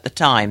centre at the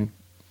time.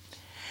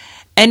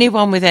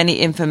 Anyone with any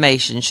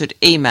information should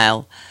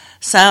email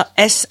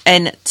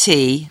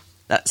SNT,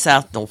 that's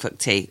South Norfolk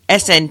T,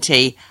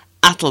 SNT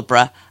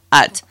Attleborough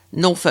at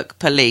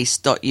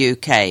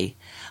norfolkpolice.uk.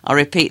 I'll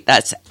repeat,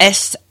 that's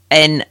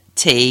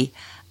SNT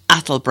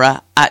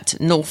Attleborough at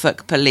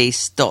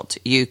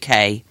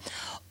norfolkpolice.uk,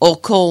 or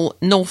call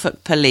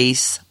Norfolk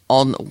Police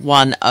on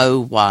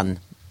 101.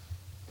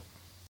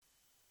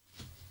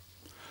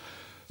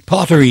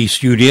 Pottery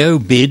Studio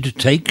bid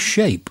takes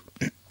shape.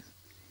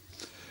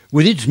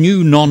 With its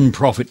new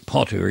non-profit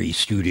pottery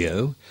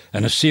studio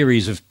and a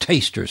series of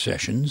taster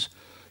sessions,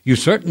 you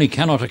certainly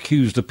cannot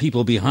accuse the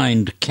people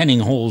behind Kenning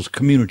Hall's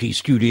community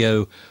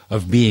studio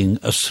of being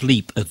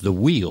asleep at the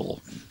wheel.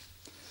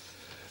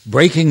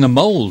 Breaking the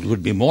mould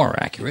would be more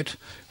accurate,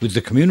 with the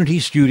community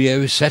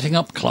studio setting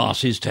up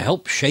classes to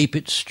help shape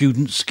its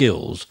student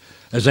skills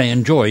as they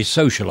enjoy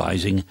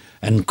socialising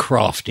and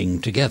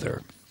crafting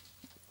together.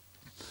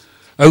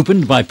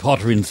 Opened by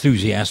potter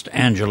enthusiast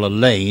Angela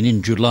Lane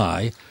in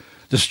July,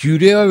 the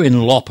studio in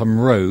Lopham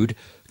Road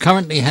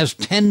currently has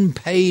 10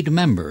 paid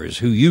members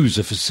who use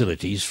the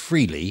facilities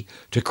freely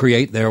to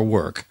create their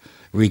work,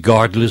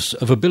 regardless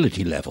of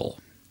ability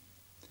level.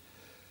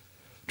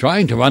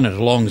 "Trying to run it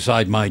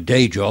alongside my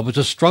day job is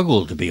a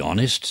struggle, to be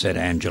honest," said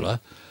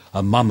Angela,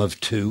 a mum of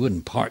 2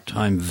 and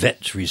part-time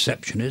vet's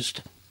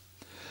receptionist.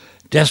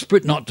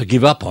 "Desperate not to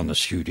give up on the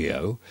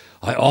studio,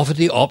 I offered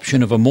the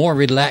option of a more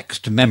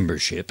relaxed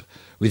membership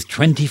with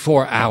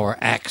 24-hour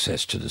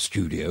access to the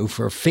studio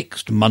for a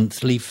fixed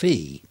monthly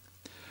fee.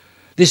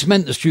 This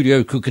meant the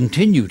studio could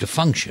continue to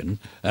function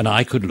and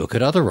I could look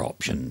at other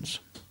options.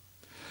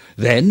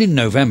 Then, in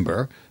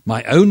November,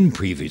 my own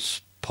previous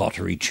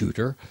pottery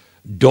tutor,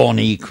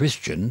 Dawny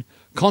Christian,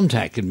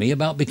 contacted me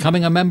about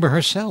becoming a member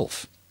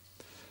herself.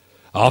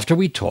 After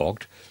we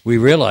talked, we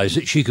realised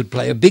that she could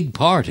play a big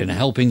part in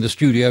helping the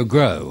studio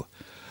grow,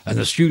 and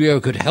the studio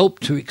could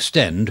help to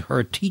extend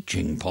her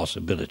teaching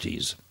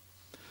possibilities.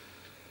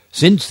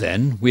 Since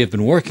then, we have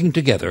been working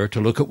together to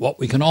look at what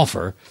we can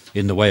offer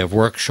in the way of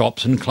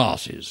workshops and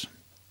classes.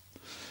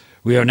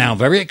 We are now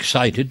very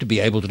excited to be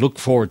able to look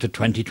forward to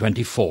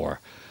 2024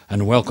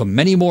 and welcome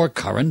many more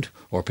current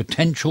or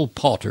potential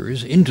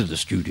potters into the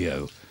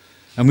studio,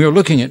 and we are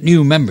looking at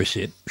new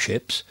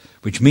memberships,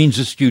 which means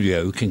the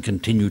studio can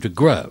continue to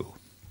grow.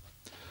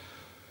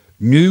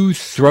 New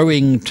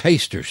throwing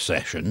taster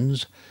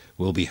sessions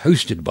will be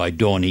hosted by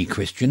Dawny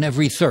Christian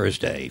every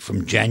Thursday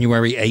from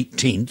January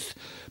 18th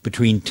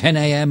between 10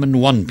 a.m.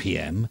 and 1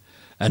 p.m.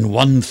 and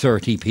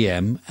 1:30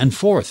 p.m. and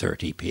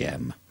 4:30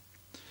 p.m.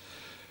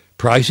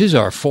 Prices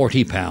are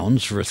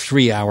 £40 for a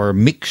 3-hour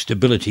mixed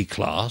ability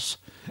class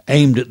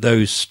aimed at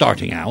those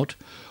starting out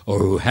or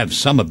who have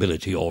some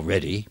ability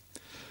already,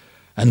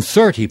 and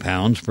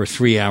 £30 per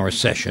 3-hour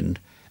session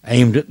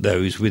aimed at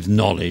those with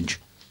knowledge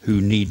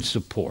who need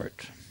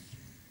support.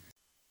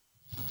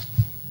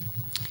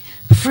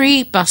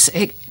 Free bus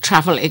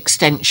travel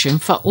extension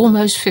for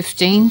almost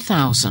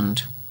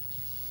 15,000.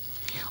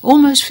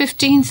 Almost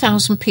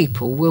 15,000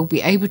 people will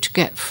be able to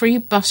get free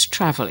bus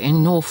travel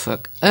in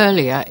Norfolk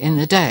earlier in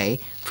the day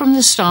from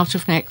the start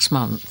of next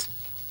month.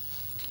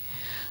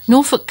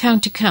 Norfolk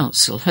County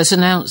Council has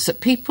announced that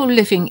people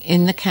living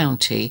in the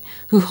county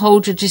who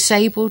hold a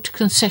disabled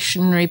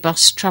concessionary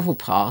bus travel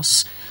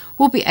pass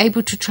will be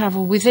able to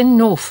travel within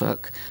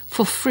Norfolk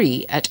for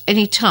free at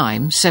any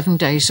time 7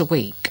 days a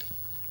week.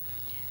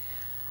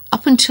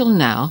 Up until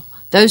now,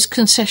 those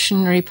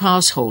concessionary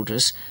pass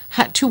holders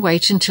had to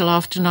wait until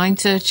after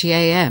 9:30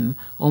 a.m.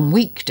 on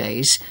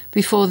weekdays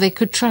before they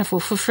could travel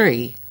for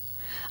free,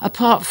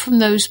 apart from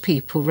those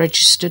people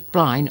registered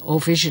blind or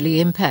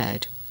visually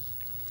impaired.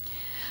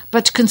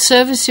 But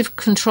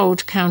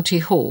Conservative-controlled County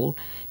Hall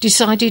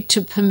decided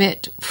to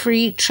permit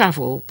free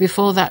travel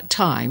before that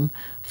time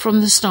from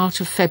the start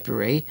of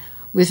February,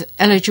 with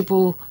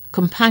eligible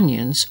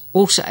companions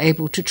also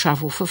able to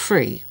travel for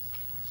free.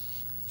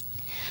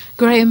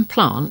 Graham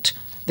Plant,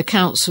 the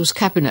Council's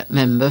Cabinet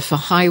Member for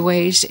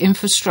Highways,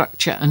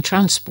 Infrastructure and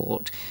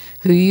Transport,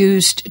 who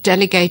used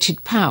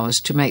delegated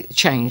powers to make the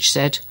change,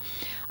 said,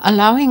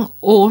 "Allowing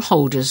all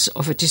holders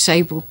of a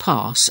disabled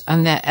pass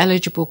and their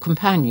eligible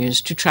companions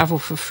to travel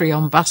for free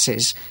on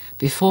buses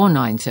before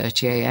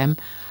 9:30 a.m.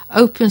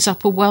 opens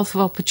up a wealth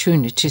of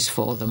opportunities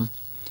for them.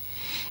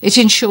 It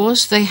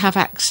ensures they have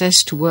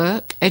access to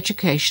work,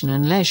 education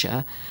and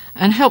leisure,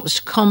 and helps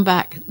to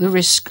combat the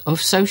risk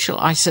of social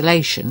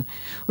isolation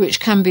which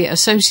can be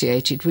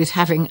associated with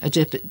having a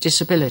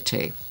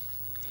disability.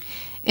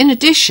 In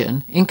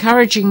addition,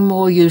 encouraging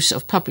more use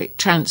of public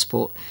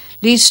transport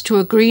leads to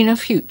a greener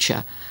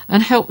future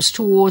and helps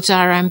towards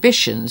our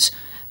ambitions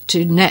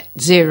to net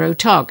zero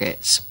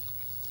targets.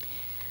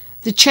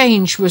 The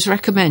change was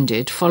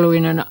recommended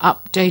following an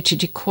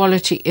updated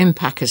equality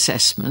impact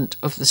assessment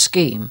of the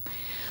scheme,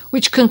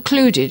 which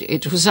concluded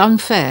it was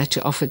unfair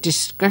to offer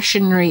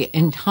discretionary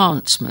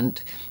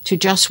enhancement to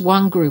just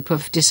one group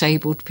of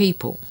disabled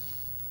people.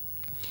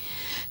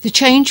 The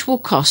change will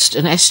cost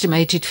an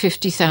estimated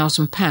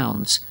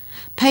 £50,000,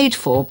 paid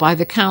for by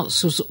the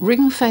Council's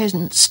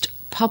ring-fenced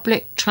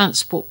public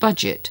transport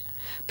budget,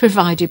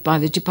 provided by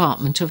the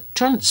Department of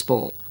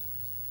Transport.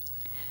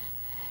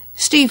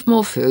 Steve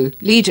Morphew,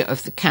 leader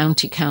of the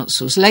County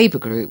Council's Labour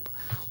group,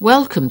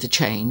 welcomed the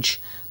change,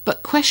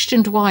 but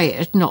questioned why it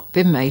had not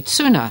been made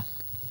sooner.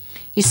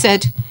 He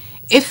said,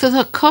 "If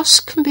the costs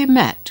can be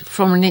met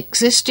from an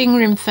existing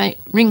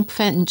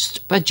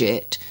ring-fenced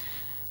budget,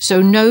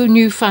 so no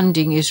new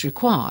funding is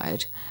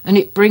required, and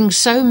it brings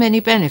so many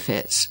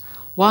benefits,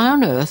 why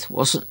on earth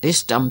wasn't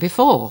this done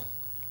before?"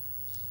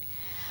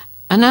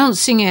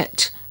 Announcing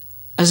it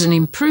as an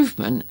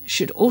improvement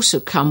should also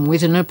come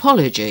with an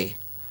apology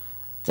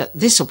that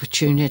this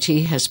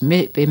opportunity has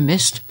been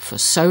missed for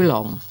so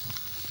long.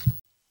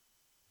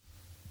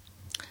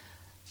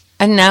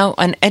 And now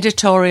an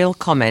editorial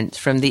comment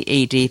from the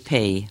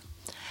EDP.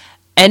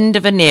 End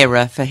of an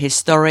era for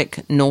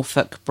historic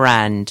Norfolk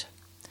brand.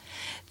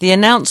 The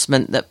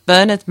announcement that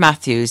Bernard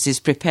Matthews is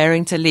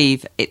preparing to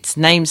leave its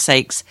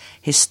namesake's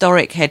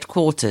historic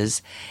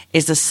headquarters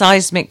is a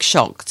seismic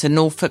shock to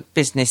Norfolk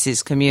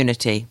businesses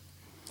community.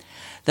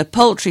 The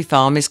poultry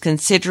farm is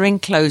considering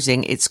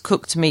closing its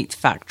cooked meat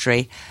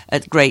factory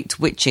at Great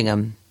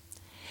Witchingham.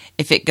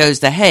 If it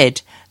goes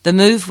ahead, the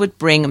move would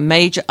bring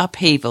major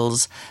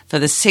upheavals for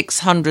the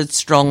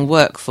 600-strong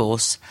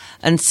workforce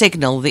and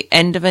signal the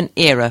end of an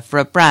era for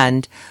a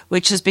brand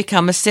which has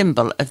become a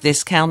symbol of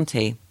this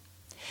county.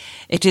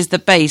 It is the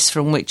base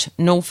from which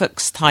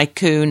Norfolk's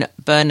tycoon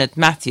Bernard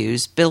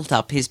Matthews built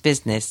up his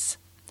business.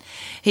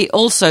 He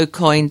also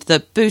coined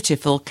the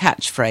 "bootiful"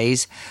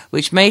 catchphrase,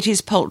 which made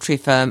his poultry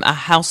firm a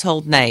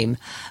household name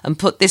and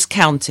put this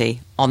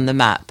county on the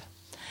map.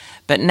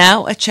 But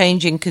now a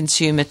change in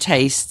consumer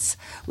tastes,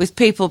 with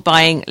people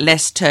buying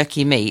less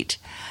turkey meat,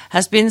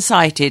 has been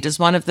cited as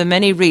one of the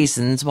many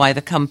reasons why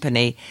the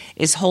company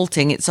is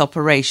halting its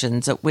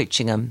operations at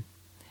Witchingham.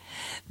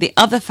 The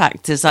other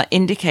factors are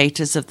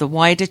indicators of the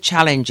wider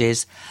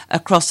challenges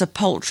across a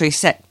poultry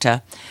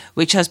sector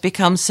which has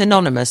become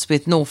synonymous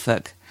with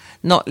Norfolk,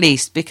 not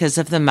least because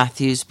of the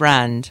Matthews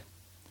brand.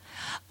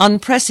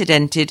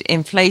 Unprecedented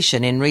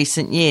inflation in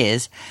recent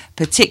years,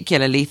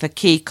 particularly for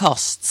key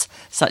costs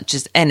such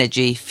as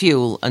energy,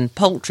 fuel and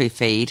poultry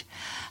feed,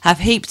 have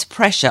heaped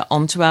pressure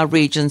onto our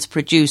region's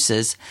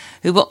producers,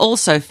 who were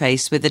also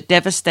faced with the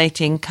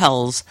devastating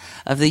culls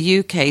of the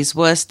UK's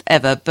worst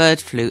ever bird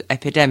flu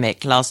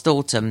epidemic last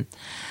autumn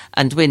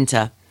and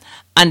winter,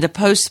 and a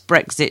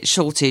post-Brexit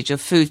shortage of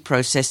food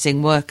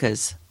processing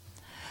workers.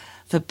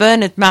 For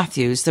Bernard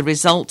Matthews, the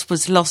result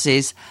was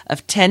losses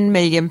of £10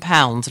 million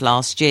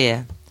last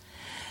year.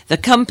 The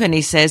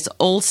company says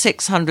all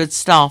 600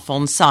 staff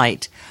on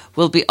site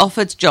will be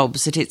offered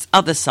jobs at its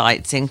other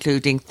sites,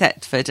 including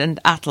Thetford and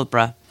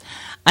Attleborough,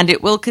 and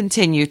it will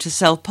continue to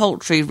sell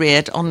poultry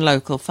reared on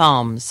local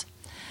farms.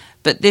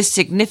 But this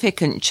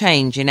significant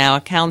change in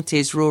our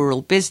county's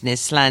rural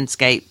business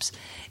landscapes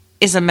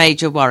is a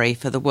major worry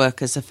for the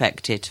workers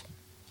affected.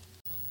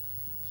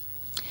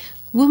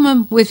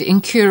 Woman with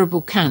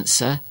Incurable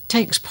Cancer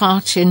takes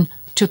part in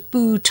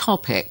Taboo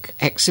Topic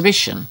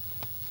exhibition.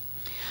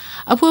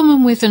 A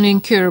woman with an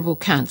incurable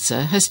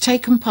cancer has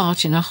taken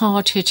part in a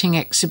hard-hitting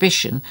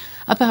exhibition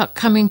about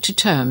coming to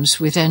terms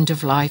with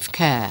end-of-life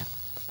care.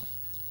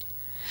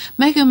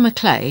 Megan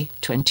McClay,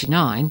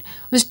 29,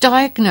 was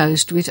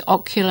diagnosed with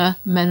ocular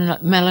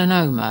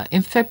melanoma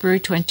in February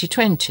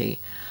 2020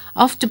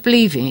 after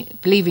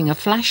believing a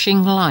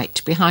flashing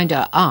light behind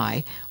her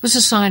eye was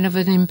a sign of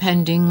an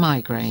impending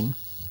migraine.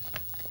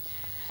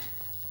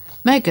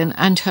 Megan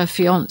and her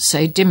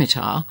fiancé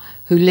Dimitar,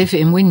 who live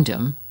in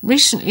Wymondham,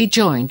 recently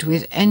joined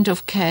with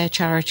end-of-care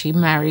charity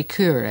Marie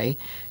Curie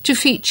to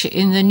feature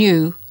in the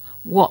new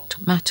What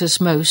Matters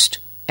Most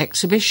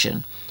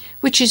exhibition,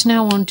 which is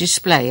now on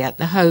display at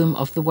the home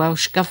of the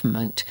Welsh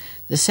Government,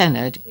 the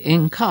Senedd,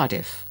 in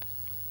Cardiff.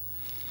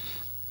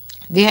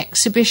 The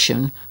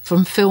exhibition,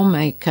 from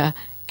filmmaker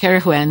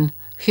Cerwyn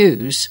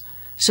Hughes,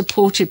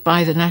 supported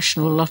by the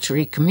National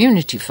Lottery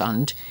Community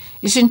Fund,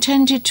 is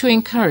intended to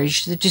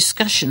encourage the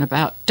discussion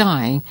about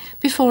dying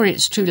before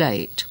it's too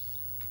late.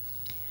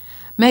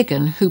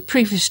 Megan, who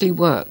previously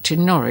worked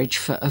in Norwich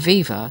for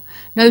Aviva,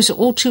 knows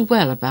all too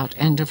well about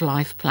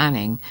end-of-life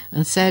planning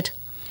and said,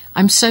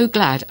 "I'm so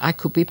glad I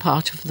could be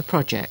part of the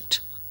project.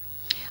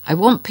 I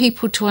want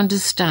people to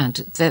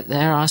understand that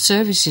there are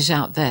services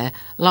out there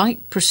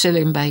like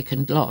Priscilla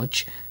Bacon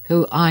Lodge,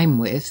 who I'm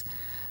with,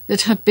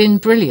 that have been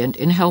brilliant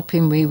in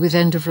helping me with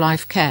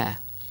end-of-life care.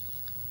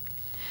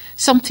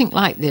 Something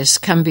like this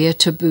can be a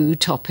taboo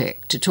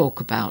topic to talk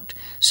about,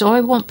 so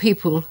I want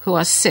people who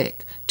are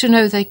sick to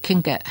know they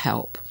can get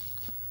help.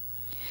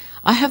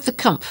 I have the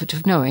comfort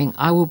of knowing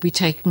I will be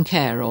taken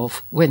care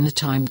of when the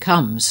time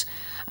comes,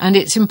 and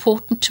it's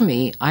important to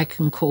me I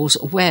can cause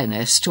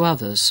awareness to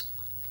others.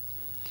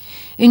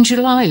 In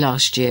July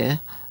last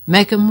year,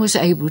 Megan was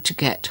able to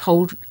get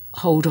hold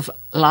of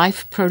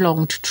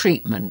life-prolonged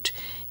treatment,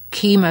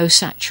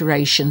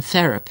 chemosaturation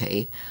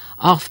therapy,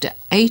 after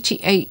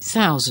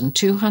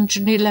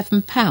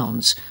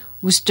 £88,211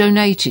 was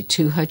donated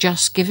to her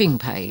Just Giving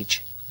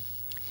page.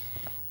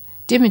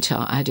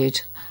 Dimitar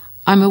added,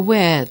 "I'm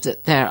aware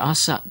that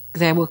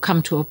there will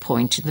come to a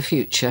point in the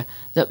future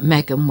that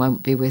Megan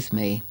won't be with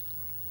me.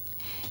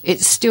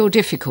 It's still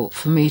difficult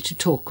for me to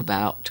talk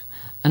about,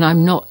 and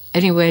I'm not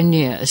anywhere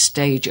near a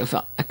stage of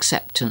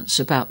acceptance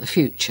about the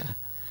future,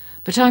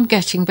 but I'm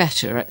getting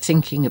better at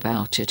thinking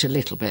about it a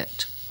little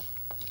bit."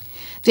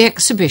 The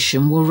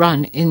exhibition will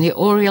run in the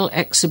Oriel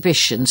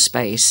exhibition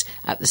space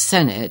at the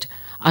Senedd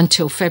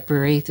until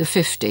February the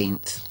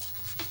 15th.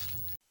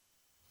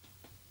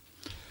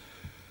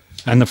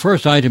 And the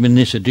first item in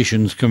this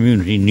edition's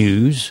community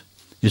news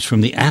is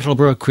from the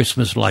Attleborough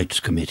Christmas Lights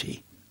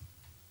Committee.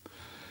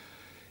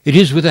 It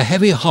is with a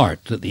heavy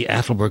heart that the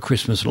Attleborough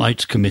Christmas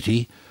Lights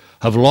Committee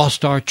have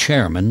lost our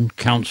chairman,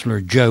 Councillor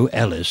Joe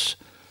Ellis,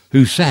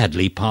 who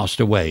sadly passed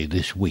away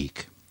this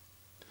week.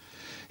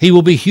 He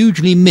will be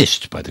hugely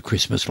missed by the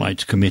Christmas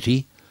Lights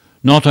Committee,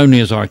 not only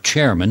as our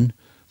chairman,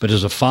 but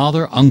as a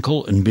father,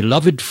 uncle and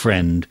beloved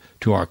friend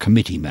to our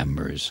committee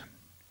members.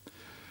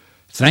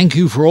 Thank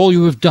you for all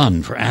you have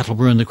done for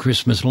Attleborough and the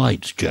Christmas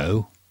lights,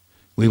 Joe.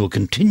 We will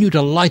continue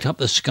to light up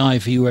the sky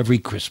for you every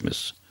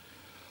Christmas.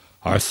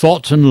 Our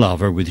thoughts and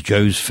love are with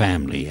Joe's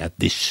family at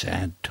this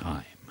sad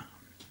time.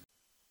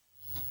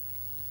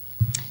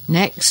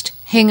 Next,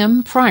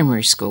 Hingham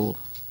Primary School.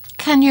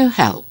 Can you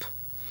help?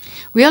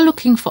 We are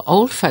looking for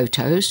old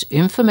photos,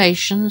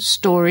 information,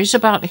 stories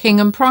about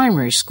Hingham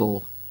Primary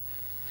School.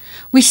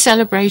 We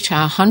celebrate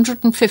our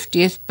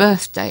 150th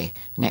birthday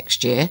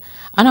next year,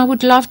 and I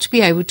would love to be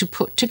able to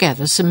put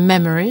together some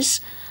memories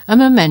and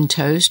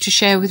mementos to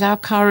share with our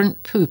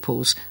current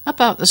pupils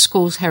about the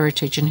school's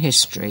heritage and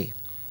history.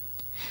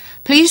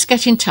 Please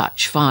get in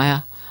touch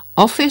via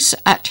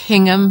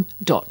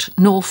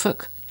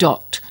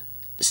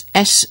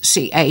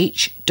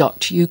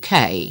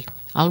office@hingham.norfolk.sch.uk.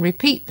 I'll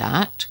repeat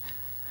that.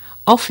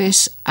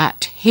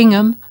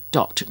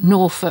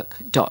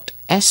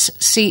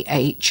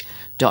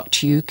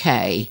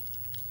 office@hingham.norfolk.sch.uk.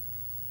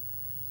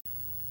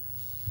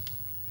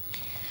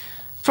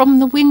 From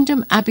the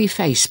Wyndham Abbey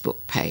Facebook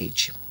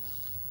page.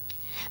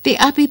 The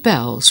Abbey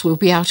bells will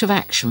be out of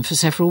action for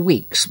several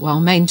weeks while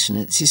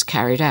maintenance is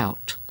carried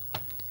out.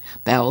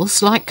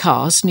 Bells, like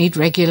cars, need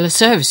regular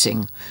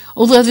servicing,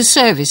 although the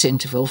service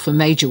interval for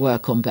major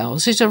work on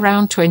bells is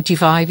around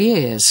 25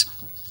 years.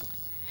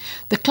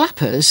 The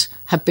clappers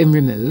have been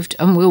removed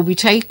and will be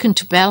taken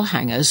to bell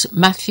hangers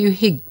Matthew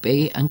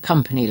Higby and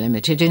Company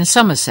Limited in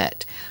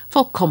Somerset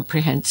for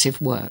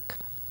comprehensive work.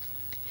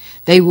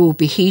 They will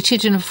be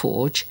heated in a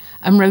forge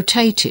and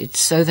rotated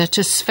so that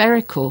a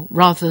spherical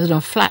rather than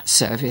a flat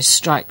surface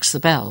strikes the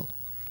bell.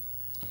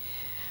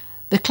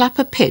 The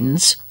clapper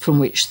pins, from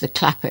which the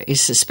clapper is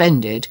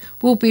suspended,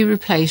 will be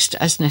replaced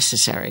as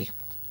necessary.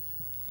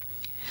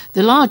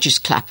 The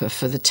largest clapper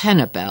for the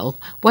tenor bell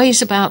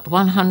weighs about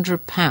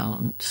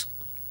 £100,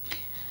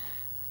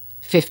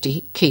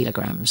 50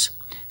 kilograms,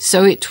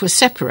 so it was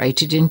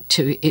separated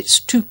into its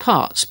two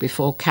parts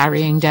before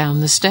carrying down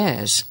the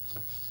stairs.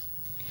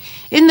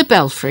 In the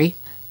belfry,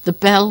 the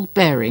bell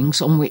bearings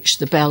on which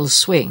the bells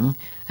swing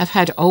have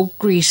had old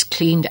grease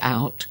cleaned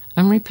out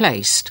and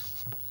replaced.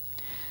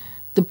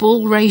 The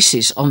bull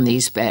races on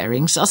these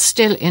bearings are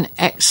still in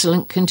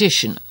excellent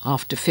condition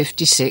after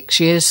 56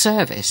 years'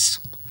 service.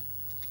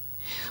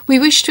 We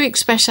wish to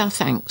express our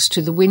thanks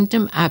to the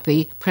Wyndham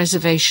Abbey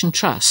Preservation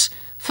Trust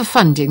for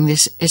funding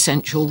this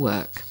essential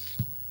work.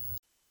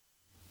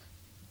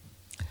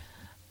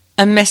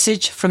 A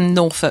message from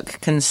Norfolk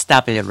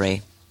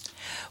Constabulary.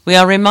 We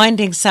are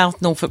reminding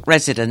South Norfolk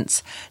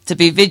residents to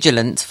be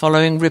vigilant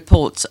following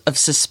reports of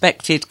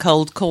suspected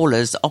cold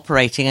callers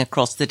operating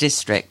across the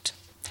district.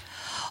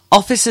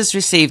 Officers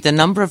received a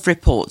number of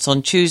reports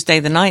on Tuesday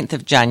the 9th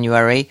of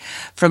January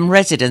from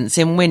residents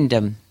in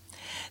Wyndham.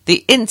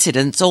 The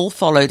incidents all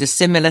followed a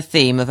similar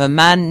theme of a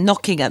man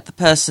knocking at the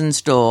person's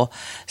door,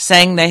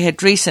 saying they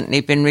had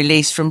recently been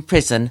released from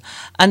prison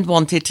and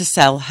wanted to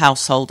sell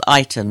household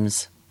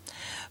items.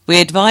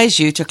 We advise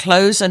you to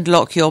close and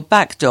lock your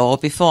back door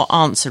before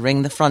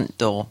answering the front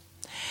door.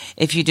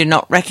 If you do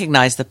not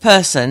recognise the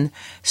person,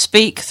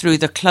 speak through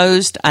the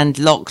closed and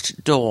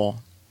locked door.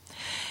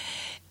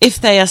 If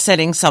they are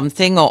selling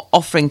something or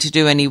offering to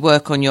do any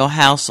work on your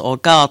house or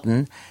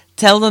garden,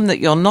 tell them that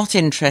you're not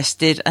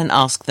interested and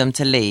ask them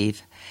to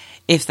leave.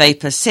 If they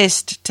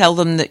persist, tell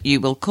them that you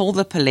will call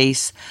the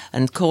police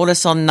and call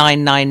us on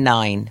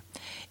 999.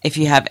 If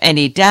you have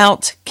any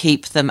doubt,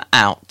 keep them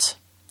out.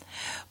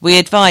 We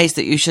advise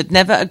that you should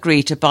never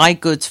agree to buy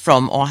goods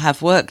from or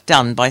have work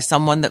done by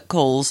someone that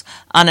calls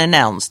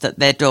unannounced at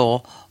their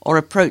door or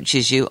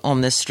approaches you on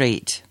the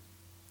street.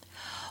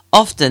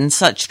 Often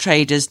such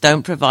traders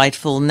don't provide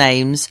full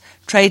names,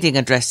 trading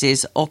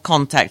addresses or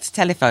contact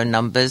telephone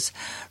numbers,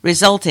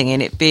 resulting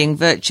in it being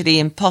virtually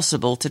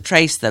impossible to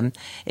trace them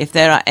if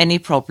there are any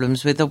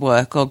problems with the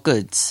work or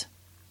goods.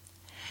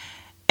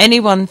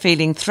 Anyone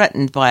feeling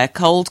threatened by a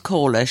cold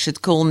caller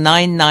should call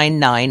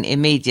 999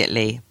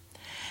 immediately.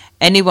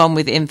 Anyone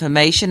with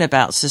information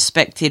about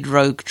suspected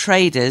rogue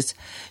traders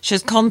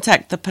should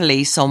contact the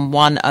police on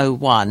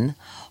 101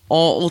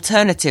 or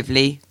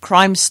alternatively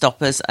Crime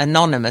Stoppers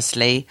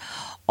anonymously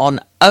on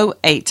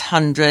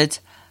 0800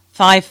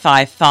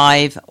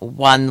 555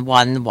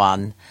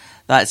 111.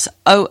 That's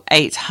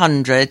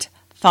 0800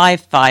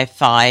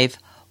 555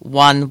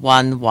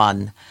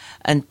 111.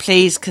 And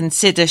please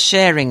consider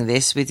sharing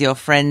this with your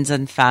friends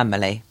and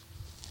family.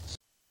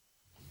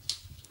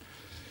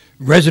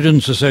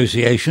 Residents'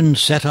 Association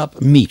set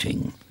up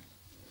meeting.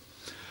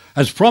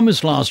 As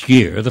promised last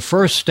year, the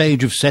first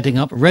stage of setting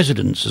up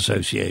residents'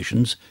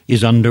 associations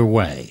is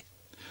underway.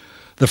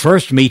 The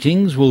first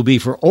meetings will be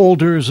for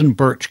Alders and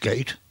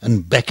Birchgate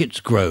and Beckett's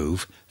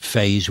Grove,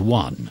 Phase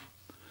 1.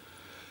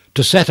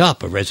 To set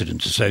up a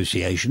residents'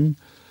 association,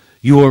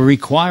 you will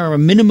require a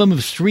minimum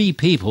of 3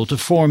 people to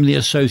form the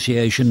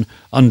association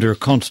under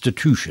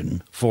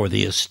Constitution for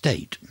the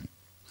estate.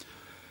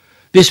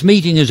 This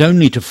meeting is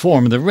only to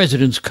form the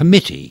residents'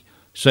 committee,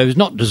 so is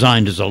not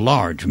designed as a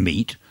large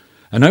meet,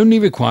 and only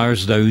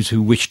requires those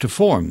who wish to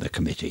form the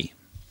committee.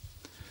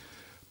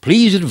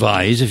 Please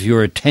advise if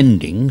you're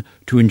attending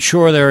to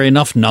ensure there are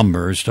enough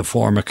numbers to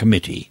form a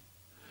committee.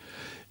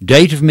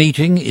 Date of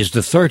meeting is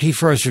the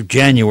 31st of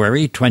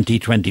January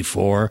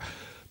 2024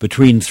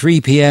 between 3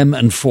 p.m.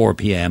 and 4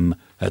 p.m.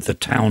 at the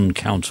Town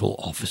Council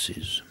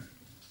offices.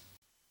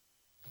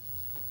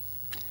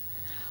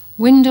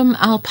 Wyndham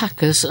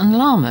Alpacas and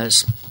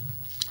Llamas.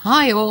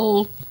 Hi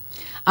all!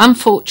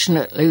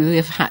 Unfortunately, we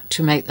have had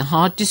to make the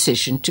hard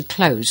decision to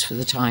close for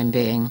the time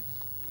being.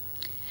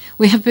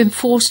 We have been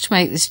forced to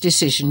make this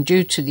decision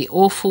due to the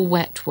awful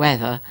wet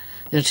weather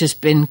that has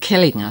been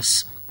killing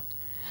us.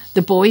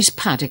 The boys'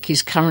 paddock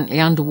is currently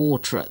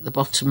underwater at the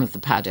bottom of the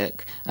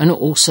paddock and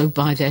also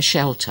by their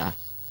shelter.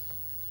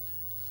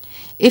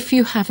 If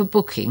you have a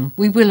booking,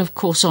 we will of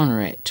course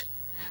honour it.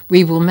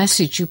 We will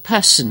message you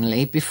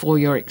personally before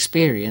your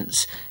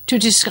experience to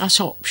discuss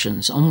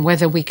options on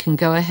whether we can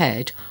go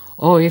ahead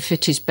or if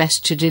it is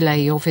best to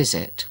delay your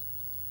visit.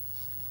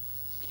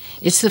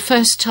 It's the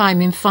first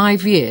time in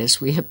 5 years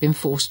we have been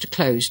forced to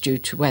close due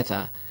to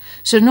weather,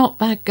 so not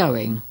bad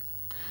going.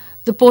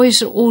 The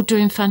boys are all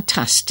doing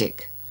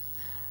fantastic.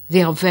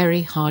 They are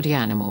very hardy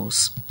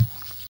animals.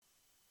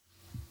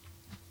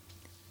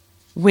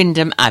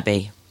 Wyndham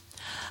Abbey.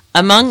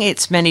 Among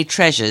its many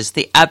treasures,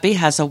 the Abbey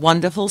has a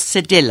wonderful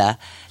cedilla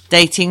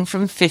dating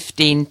from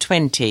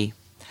 1520.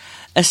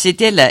 A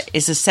cedilla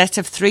is a set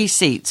of 3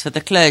 seats for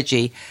the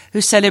clergy who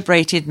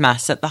celebrated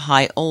Mass at the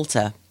high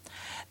altar.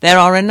 There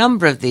are a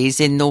number of these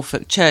in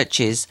Norfolk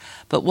churches,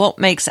 but what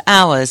makes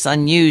ours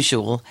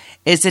unusual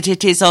is that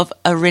it is of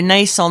a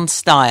Renaissance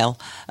style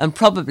and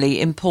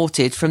probably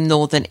imported from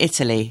northern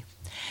Italy.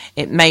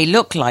 It may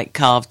look like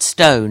carved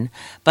stone,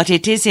 but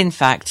it is in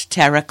fact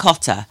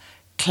terracotta,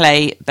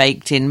 clay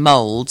baked in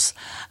moulds,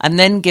 and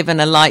then given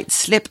a light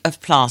slip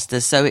of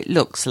plaster so it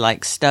looks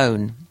like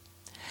stone.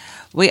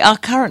 We are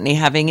currently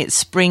having it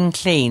spring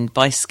cleaned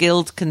by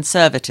skilled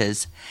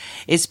conservators.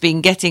 It's been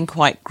getting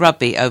quite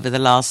grubby over the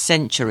last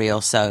century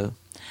or so.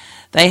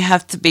 They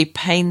have to be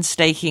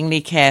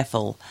painstakingly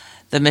careful.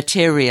 The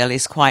material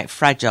is quite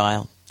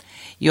fragile.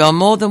 You are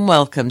more than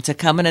welcome to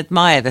come and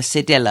admire the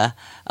cedilla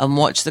and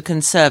watch the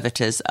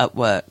conservators at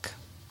work.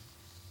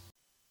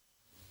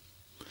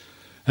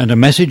 And a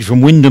message from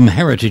Wyndham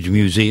Heritage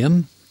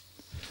Museum.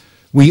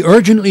 We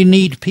urgently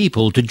need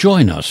people to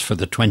join us for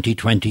the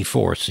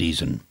 2024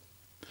 season.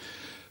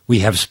 We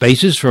have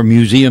spaces for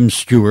museum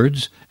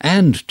stewards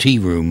and tea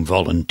room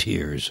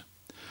volunteers.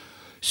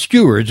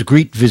 Stewards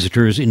greet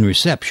visitors in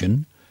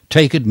reception,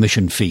 take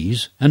admission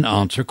fees, and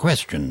answer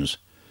questions.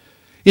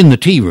 In the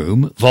tea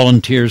room,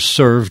 volunteers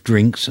serve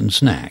drinks and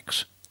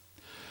snacks.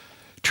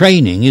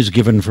 Training is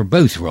given for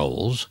both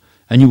roles,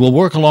 and you will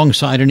work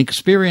alongside an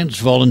experienced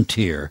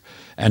volunteer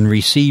and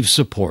receive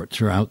support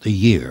throughout the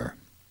year.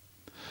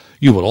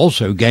 You will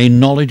also gain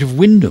knowledge of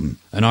Wyndham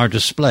and our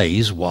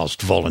displays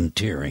whilst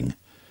volunteering.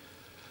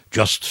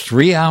 Just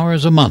 3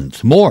 hours a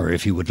month, more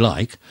if you would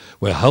like,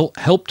 will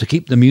help to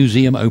keep the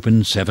museum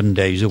open 7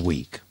 days a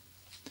week.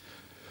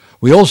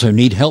 We also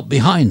need help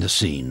behind the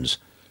scenes,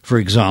 for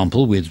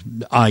example with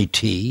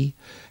IT,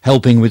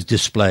 helping with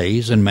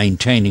displays and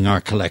maintaining our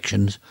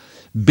collections,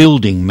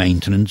 building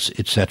maintenance,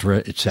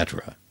 etc.,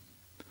 etc.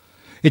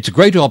 It's a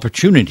great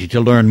opportunity to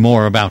learn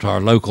more about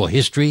our local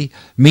history,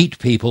 meet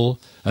people,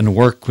 and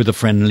work with a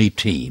friendly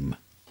team.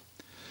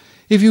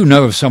 If you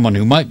know of someone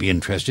who might be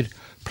interested,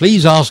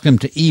 please ask them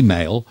to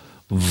email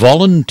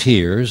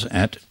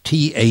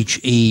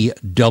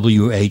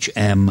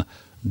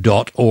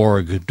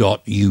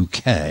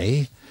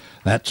volunteers@thewhm.org.uk.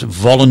 That's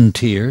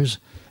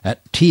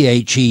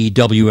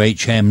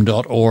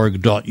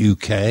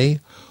volunteers@thewhm.org.uk,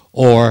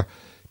 or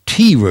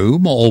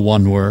tearoom, all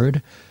one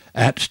word,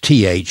 at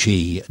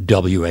thewhm.org.uk.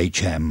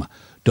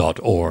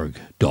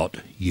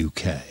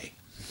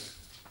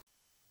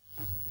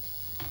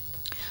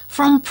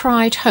 From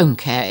Pride Home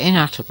Care in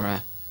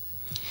Attleborough.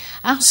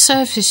 Our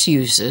service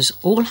users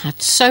all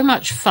had so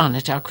much fun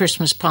at our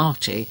Christmas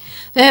party,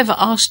 they have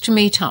asked to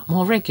meet up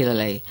more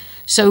regularly,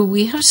 so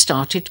we have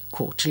started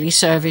quarterly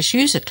service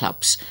user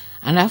clubs,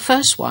 and our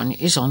first one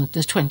is on the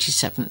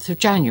 27th of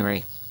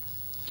January.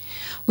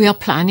 We are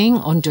planning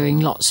on doing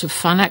lots of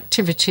fun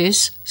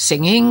activities,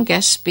 singing,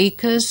 guest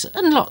speakers,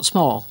 and lots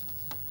more.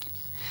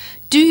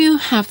 Do you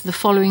have the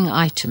following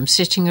items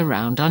sitting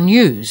around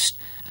unused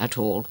at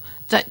all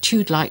that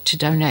you'd like to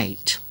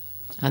donate?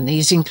 And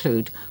these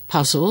include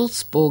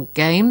puzzles, board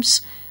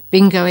games,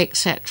 bingo,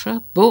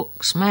 etc.,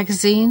 books,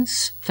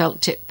 magazines,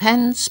 felt tip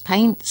pens,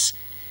 paints,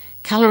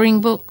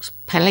 colouring books,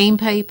 plain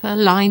paper,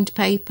 lined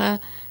paper,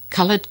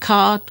 coloured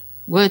card,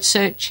 word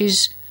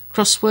searches,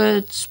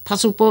 crosswords,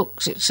 puzzle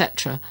books,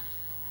 etc.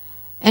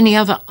 Any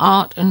other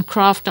art and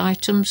craft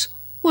items,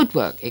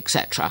 woodwork,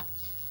 etc.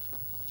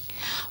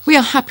 We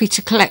are happy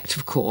to collect,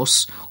 of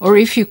course, or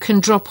if you can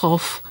drop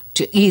off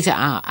to either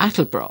our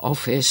Attleborough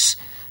office,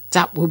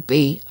 that would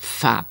be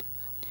fab.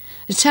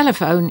 The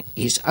telephone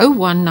is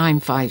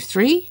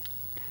 01953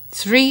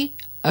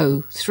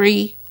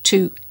 303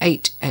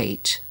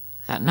 288.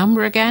 That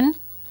number again,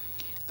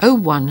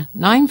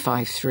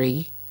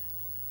 01953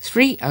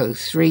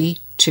 303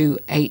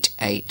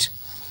 288.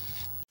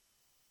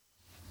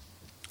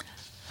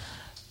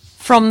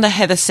 From the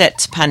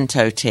Heatherset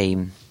Panto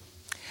team.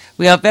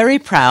 We are very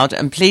proud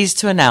and pleased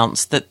to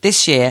announce that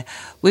this year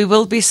we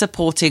will be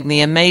supporting the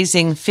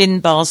amazing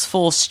Finbar's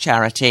Force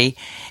charity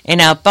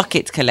in our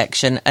bucket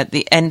collection at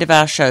the end of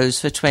our shows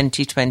for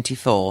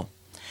 2024.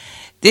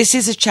 This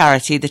is a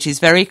charity that is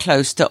very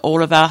close to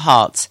all of our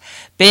hearts,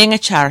 being a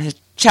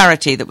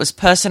charity that was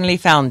personally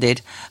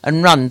founded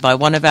and run by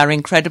one of our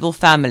incredible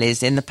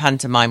families in the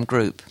pantomime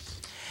group.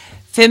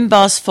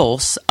 Finbar's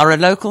Force are a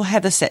local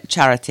Heatherset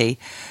charity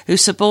who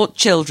support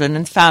children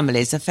and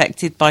families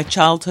affected by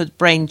childhood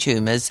brain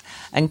tumours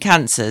and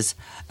cancers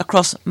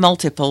across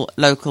multiple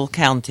local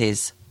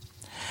counties.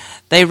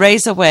 They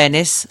raise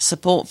awareness,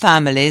 support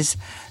families,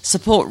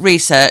 support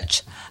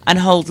research and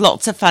hold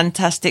lots of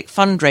fantastic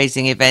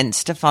fundraising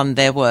events to fund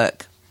their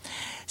work.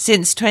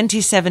 Since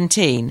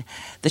 2017,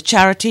 the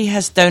charity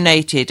has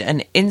donated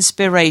an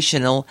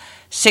inspirational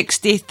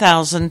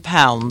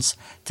 £60,000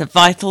 to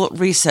vital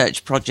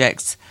research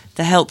projects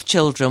to help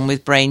children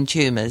with brain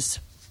tumours.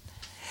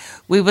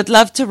 We would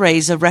love to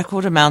raise a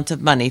record amount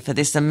of money for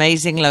this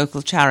amazing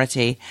local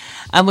charity,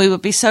 and we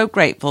would be so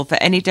grateful for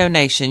any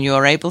donation you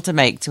are able to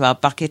make to our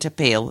bucket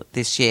appeal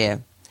this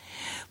year.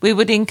 We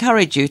would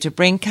encourage you to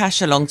bring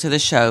cash along to the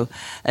show,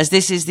 as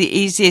this is the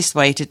easiest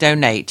way to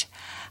donate.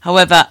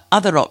 However,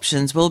 other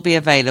options will be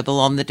available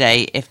on the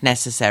day if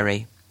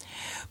necessary.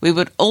 We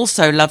would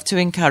also love to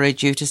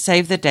encourage you to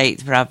save the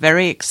date for our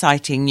very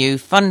exciting new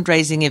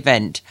fundraising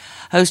event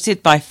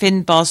hosted by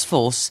Finbar's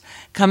Force,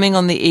 coming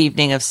on the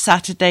evening of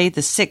Saturday the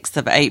 6th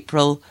of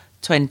April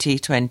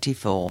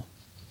 2024.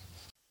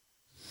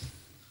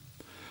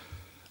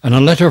 And a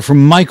letter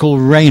from Michael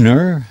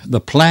Rayner, the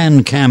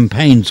Plan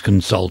Campaigns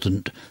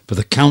Consultant for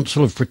the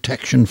Council of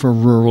Protection for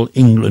Rural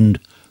England,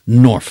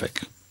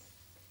 Norfolk,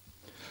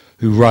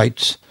 who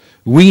writes,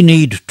 "We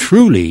need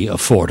truly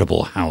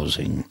affordable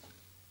housing.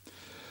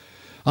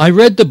 I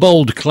read the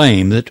bold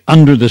claim that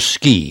under the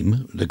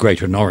scheme, the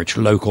Greater Norwich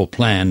Local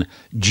Plan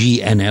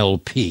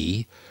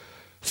GNLP,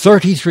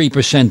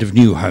 33% of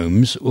new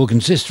homes will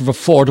consist of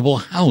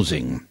affordable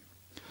housing.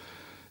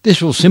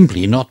 This will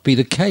simply not be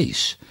the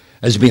case,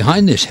 as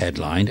behind this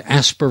headline,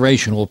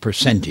 aspirational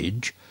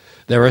percentage,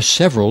 there are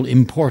several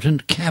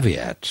important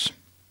caveats.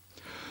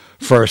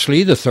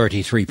 Firstly, the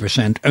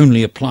 33%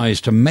 only applies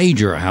to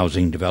major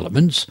housing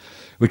developments,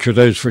 which are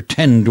those for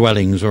 10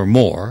 dwellings or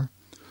more,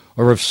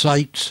 or of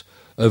sites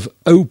of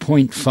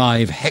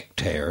 0.5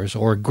 hectares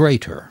or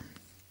greater.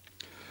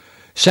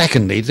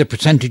 Secondly, the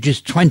percentage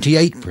is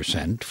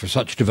 28% for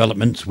such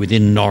developments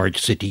within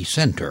Norwich city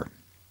centre.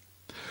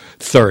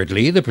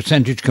 Thirdly, the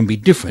percentage can be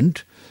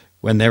different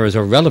when there is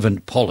a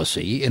relevant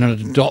policy in an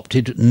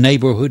adopted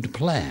neighbourhood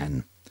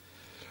plan.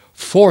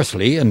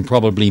 Fourthly, and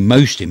probably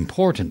most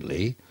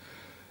importantly,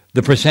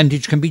 the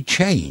percentage can be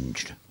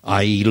changed,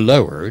 i.e.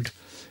 lowered,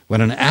 when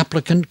an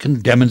applicant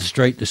can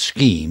demonstrate the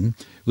scheme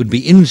would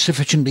be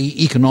insufficiently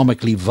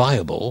economically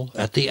viable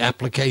at the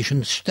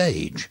application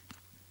stage.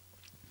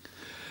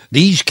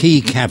 These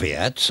key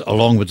caveats,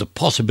 along with the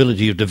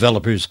possibility of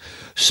developers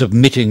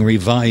submitting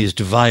revised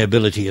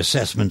viability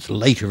assessments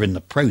later in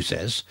the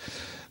process,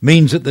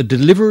 means that the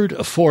delivered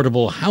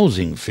affordable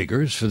housing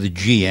figures for the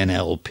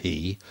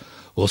GNLP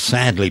will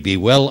sadly be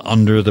well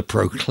under the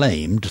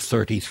proclaimed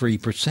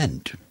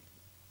 33%.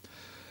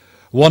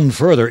 One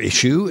further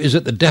issue is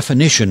that the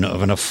definition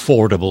of an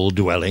affordable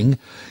dwelling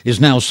is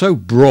now so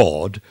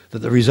broad that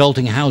the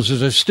resulting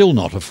houses are still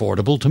not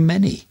affordable to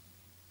many.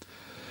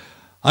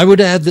 I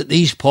would add that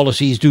these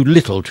policies do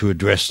little to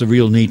address the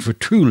real need for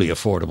truly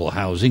affordable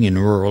housing in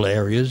rural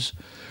areas,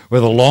 where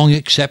the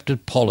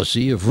long-accepted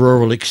policy of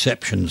rural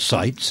exception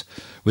sites,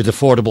 with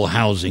affordable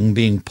housing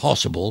being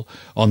possible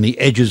on the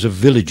edges of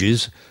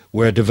villages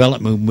where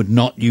development would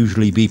not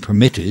usually be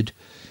permitted,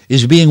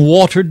 is being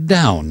watered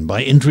down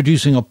by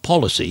introducing a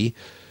policy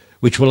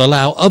which will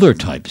allow other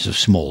types of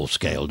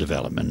small-scale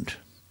development.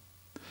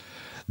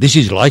 This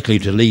is likely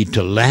to lead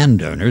to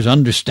landowners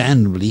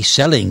understandably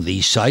selling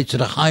these sites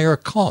at a higher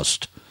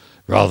cost,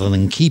 rather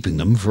than keeping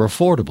them for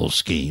affordable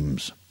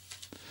schemes.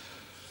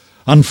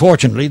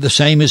 Unfortunately, the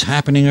same is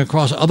happening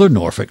across other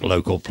Norfolk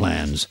local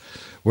plans,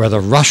 where the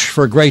rush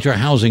for greater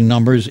housing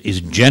numbers is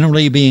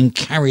generally being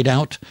carried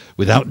out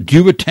without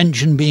due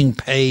attention being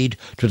paid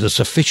to the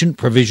sufficient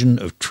provision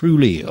of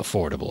truly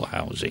affordable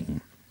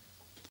housing.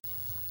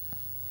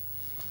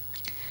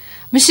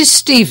 Mrs.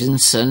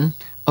 Stevenson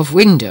of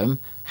Wyndham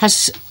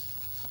has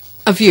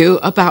a view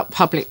about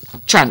public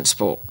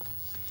transport.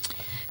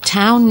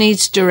 Town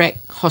needs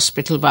direct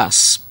hospital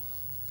bus.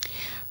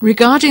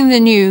 Regarding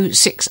the new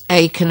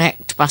 6A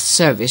Connect bus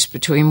service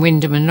between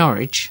Wyndham and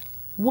Norwich,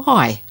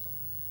 why?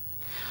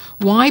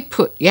 Why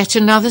put yet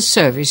another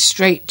service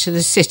straight to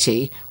the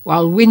city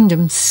while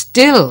Wyndham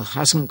still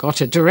hasn't got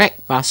a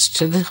direct bus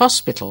to the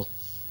hospital?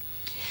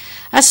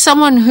 As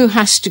someone who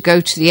has to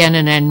go to the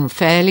N&N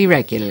fairly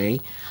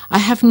regularly, I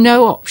have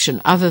no option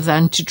other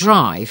than to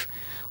drive,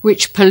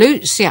 which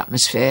pollutes the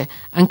atmosphere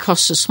and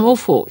costs a small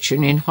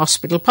fortune in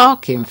hospital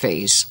parking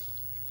fees.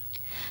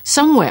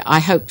 Somewhere I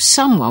hope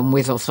someone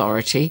with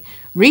authority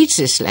reads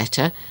this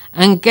letter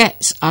and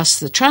gets us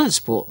the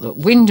transport that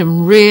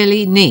Wyndham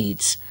really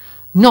needs,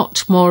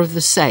 not more of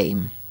the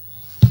same.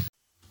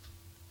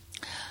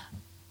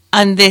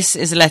 And this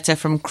is a letter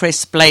from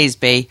Chris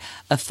Blaisby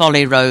of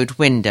Folly Road,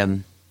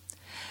 Wyndham.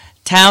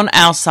 Town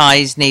our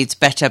size needs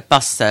better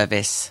bus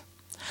service.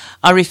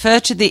 I refer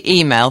to the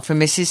email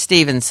from Mrs.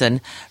 Stevenson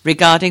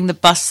regarding the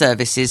bus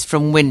services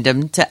from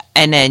Wyndham to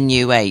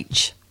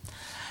NNUH.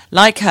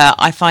 Like her,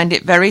 I find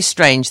it very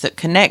strange that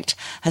Connect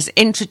has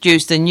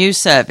introduced a new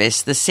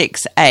service, the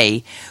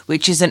 6A,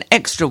 which is an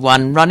extra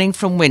one running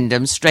from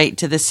Wyndham straight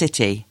to the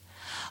city.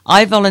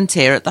 I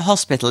volunteer at the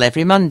hospital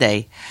every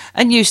Monday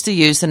and used to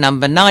use the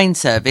number 9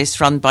 service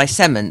run by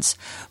Semments,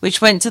 which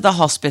went to the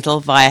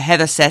hospital via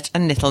Heatherset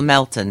and Little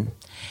Melton.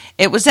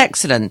 It was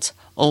excellent,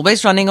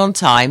 always running on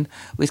time,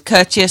 with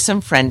courteous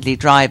and friendly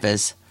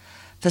drivers.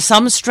 For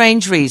some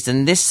strange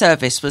reason, this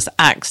service was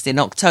axed in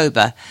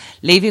October,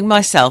 leaving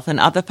myself and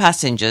other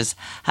passengers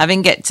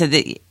having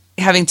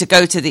to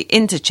go to the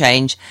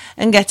interchange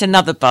and get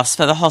another bus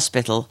for the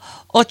hospital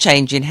or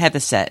change in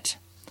Heatherset.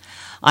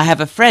 I have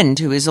a friend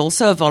who is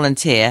also a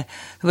volunteer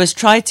who has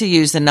tried to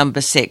use the number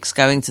 6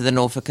 going to the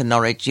Norfolk and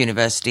Norwich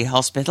University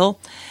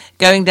Hospital,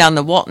 going down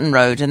the WATN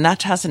road, and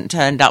that hasn't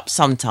turned up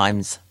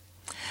sometimes.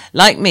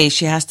 Like me,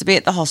 she has to be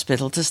at the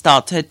hospital to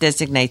start her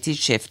designated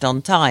shift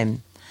on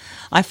time.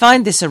 I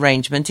find this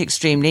arrangement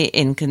extremely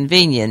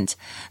inconvenient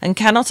and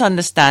cannot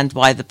understand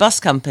why the bus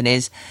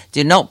companies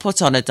do not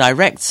put on a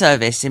direct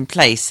service in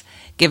place,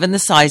 given the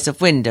size of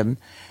Wyndham,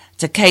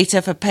 to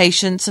cater for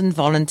patients and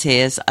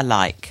volunteers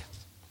alike.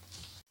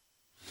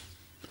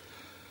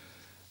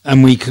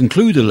 And we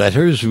conclude the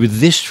letters with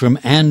this from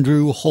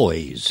Andrew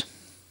Hoyes.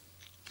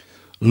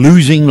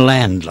 Losing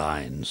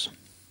landlines.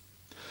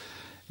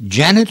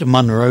 Janet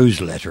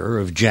Munro's letter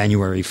of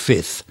January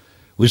 5th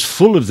was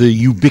full of the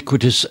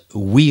ubiquitous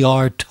 "we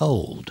are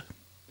told."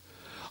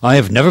 I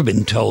have never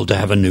been told to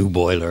have a new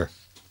boiler.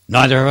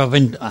 Neither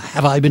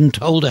have I been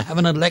told to have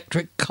an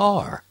electric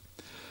car.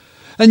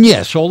 And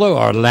yes, although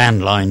our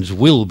landlines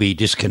will be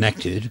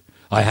disconnected,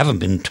 I haven't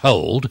been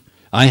told,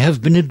 I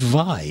have been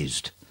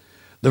advised.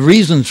 The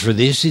reasons for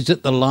this is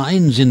that the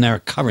lines in their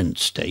current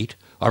state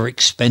are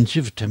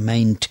expensive to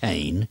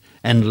maintain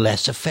and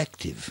less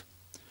effective.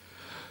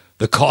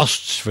 The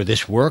costs for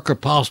this work are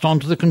passed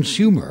on to the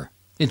consumer.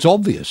 It's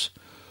obvious.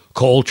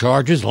 Call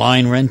charges,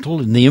 line rental,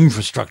 and the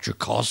infrastructure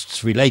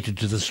costs related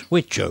to the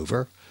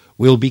switchover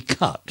will be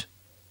cut.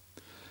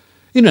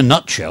 In a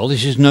nutshell,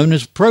 this is known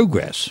as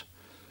progress.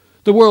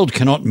 The world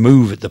cannot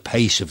move at the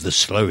pace of the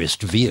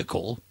slowest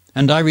vehicle,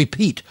 and I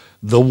repeat,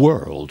 the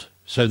world,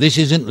 so this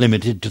isn't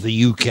limited to the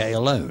UK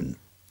alone.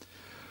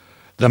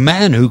 The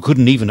man who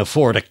couldn't even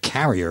afford a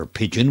carrier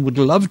pigeon would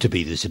love to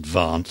be this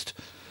advanced,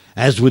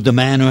 as would the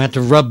man who had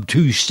to rub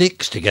 2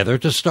 sticks together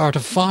to start a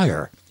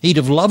fire. He'd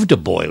have loved a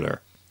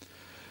boiler.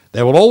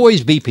 There will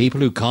always be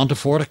people who can't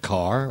afford a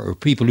car, or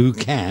people who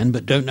can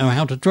but don't know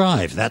how to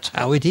drive. That's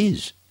how it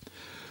is.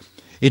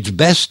 It's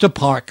best to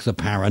park the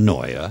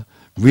paranoia,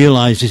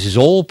 realize this is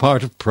all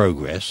part of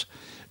progress,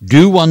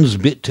 do one's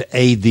bit to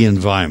aid the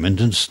environment,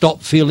 and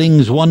stop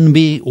feeling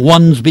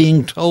one's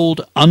being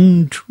told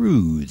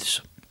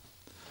untruths.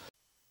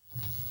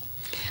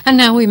 And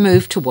now we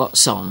move to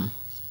what's on.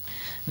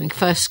 We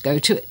first go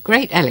to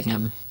Great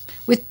Ellingham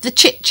with the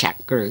Chit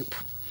Chat group.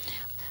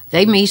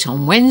 They meet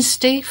on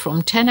Wednesday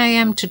from 10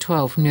 a.m. to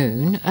 12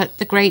 noon at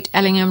the Great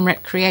Ellingham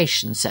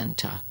Recreation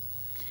Centre.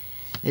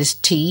 There's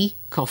tea,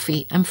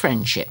 coffee and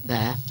friendship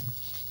there.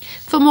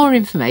 For more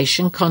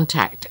information,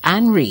 contact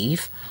Anne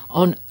Reeve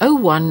on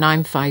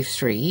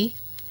 01953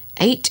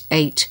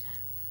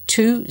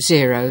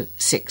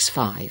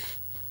 882065.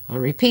 I'll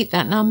repeat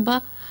that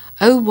number,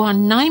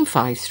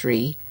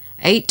 01953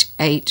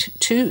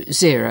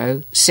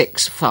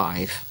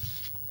 882065.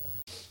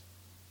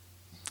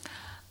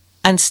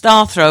 And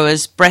Star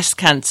Throwers Breast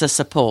Cancer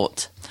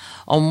Support.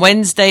 On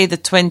Wednesday the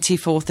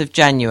 24th of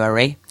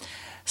January,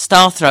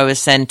 Star Throwers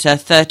Centre,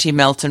 30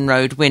 Melton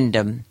Road,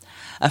 Wymondham.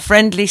 A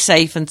friendly,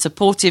 safe and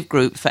supportive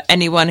group for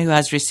anyone who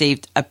has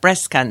received a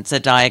breast cancer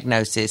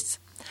diagnosis.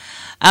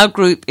 Our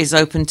group is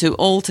open to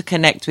all to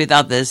connect with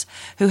others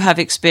who have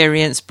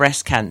experienced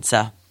breast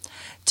cancer.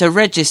 To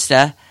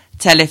register,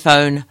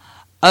 telephone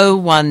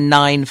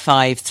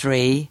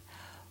 01953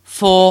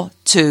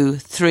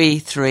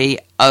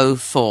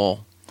 423304.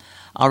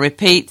 I'll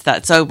repeat,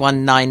 that's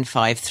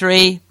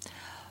 01953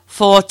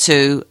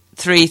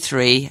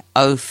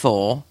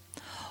 423304,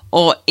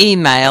 or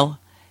email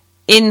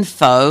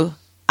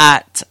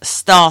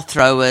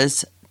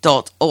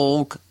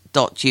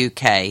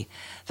info@starthrowers.org.uk.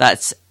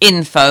 That's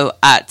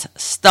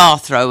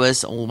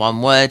info@starthrowers, all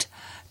one word,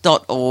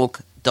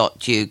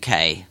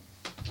 .org.uk.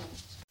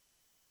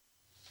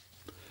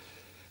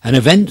 And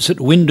events at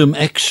Wymondham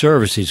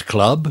Ex-Services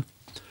Club.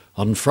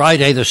 On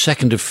Friday the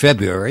 2nd of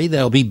February,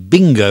 there'll be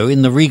bingo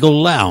in the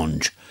Regal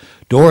Lounge.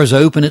 Doors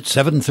open at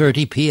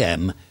 7:30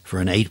 p.m. for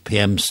an 8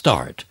 p.m.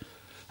 start.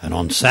 And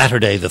on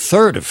Saturday the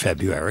 3rd of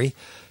February,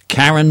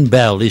 Karen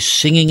Bell is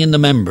singing in the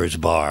members'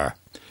 bar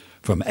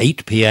from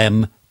 8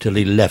 p.m. till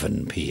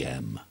 11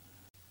 p.m.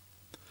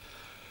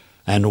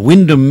 And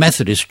Wymondham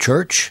Methodist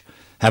Church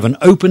have an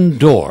open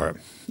door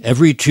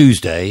every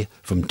Tuesday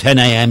from 10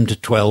 a.m. to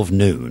 12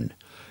 noon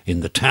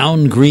in the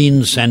Town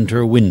Green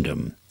Centre,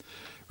 Wymondham.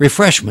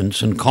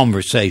 Refreshments and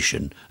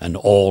conversation, and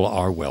all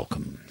are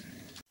welcome.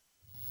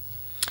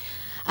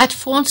 At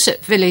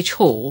Fawncett Village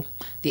Hall,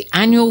 the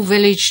annual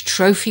Village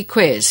Trophy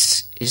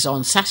Quiz is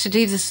on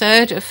Saturday the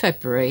 3rd of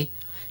February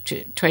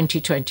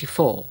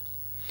 2024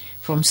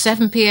 from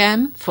 7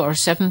 p.m. for a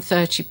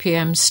 7:30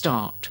 p.m.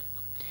 start.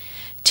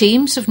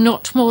 Teams of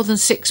not more than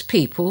 6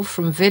 people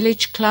from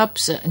village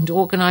clubs and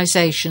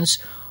organisations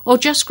or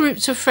just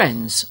groups of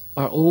friends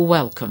are all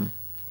welcome.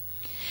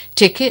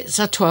 Tickets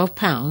are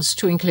 £12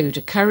 to include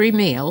a curry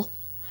meal,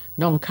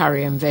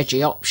 non-curry and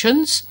veggie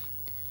options,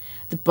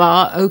 the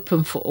bar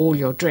open for all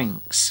your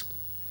drinks.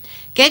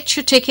 Get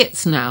your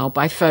tickets now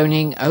by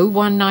phoning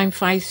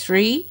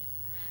 01953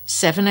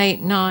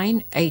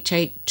 789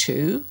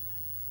 882.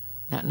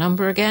 That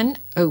number again,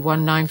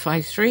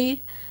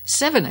 01953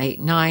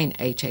 789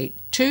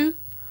 882,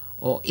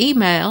 or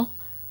email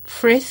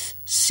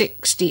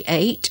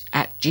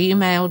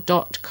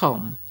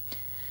frith68@gmail.com.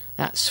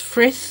 That's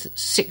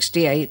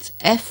frith68,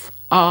 FRITH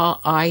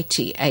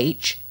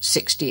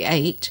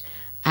 68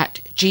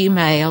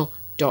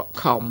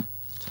 @gmail.com.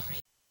 Sorry.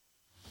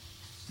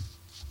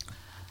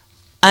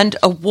 And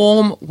a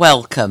warm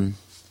welcome.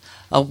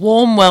 A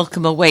warm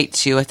welcome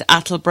awaits you at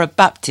Attleborough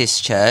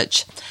Baptist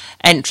Church,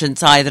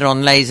 entrance either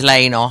on Leys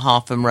Lane or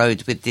Harpham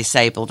Road with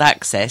disabled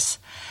access,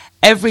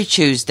 every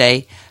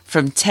Tuesday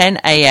from 10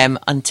 a.m.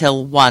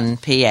 until 1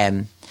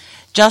 p.m.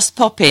 Just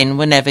pop in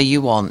whenever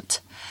you want.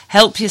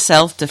 Help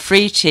yourself to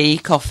free tea,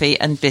 coffee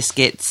and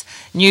biscuits,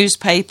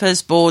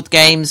 newspapers, board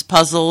games,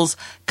 puzzles,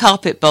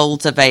 carpet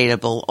bowls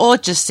available, or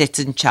just sit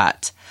and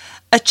chat.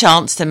 A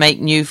chance to make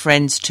new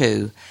friends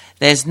too.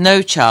 There's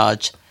no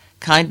charge.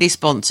 Kindly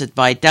sponsored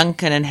by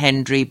Duncan and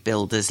Hendry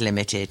Builders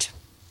Limited.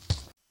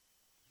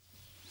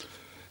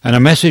 And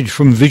a message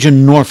from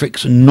Vision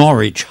Norfolk's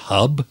Norwich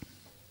Hub.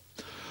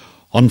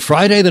 On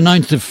Friday the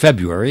 9th of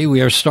February,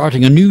 we are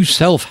starting a new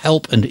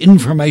self-help and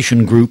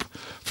information group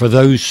for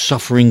those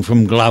suffering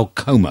from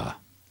glaucoma.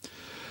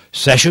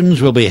 Sessions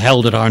will be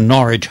held at our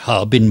Norwich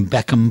Hub in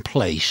Beckham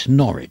Place,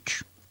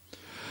 Norwich.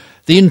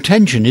 The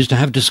intention is to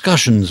have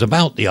discussions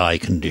about the eye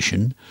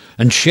condition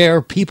and share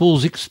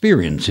people's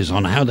experiences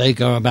on how they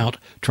go about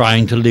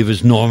trying to live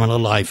as normal a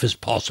life as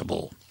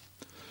possible.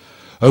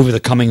 Over the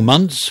coming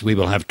months, we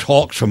will have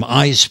talks from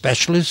eye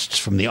specialists,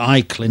 from the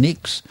eye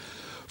clinics,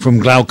 from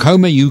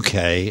Glaucoma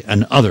UK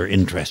and other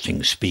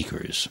interesting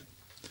speakers.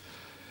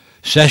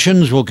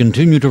 Sessions will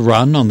continue to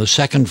run on the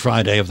second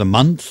Friday of the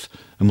month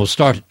and will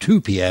start at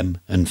 2 p.m.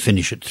 and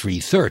finish at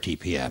 3:30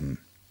 p.m.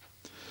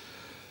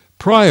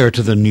 Prior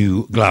to the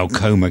new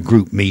glaucoma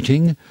group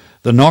meeting,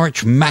 the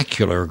Norwich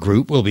Macular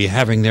Group will be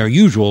having their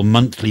usual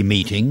monthly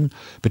meeting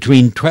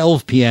between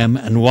 12 p.m.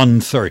 and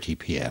 1:30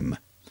 p.m.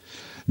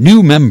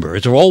 New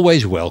members are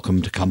always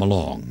welcome to come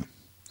along.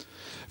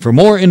 For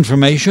more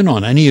information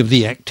on any of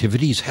the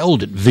activities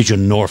held at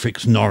Vision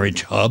Norfolk's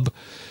Norwich Hub,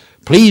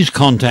 please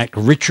contact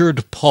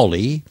Richard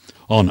Polly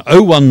on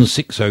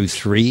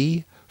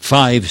 01603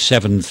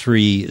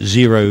 573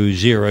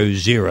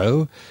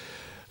 000.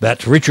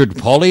 That's Richard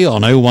Polly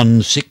on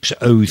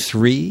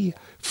 01603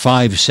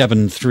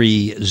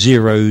 573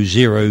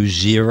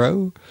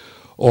 000,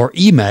 or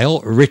email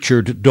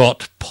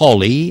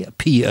richard.polley,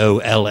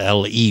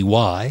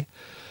 Polley,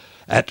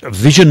 at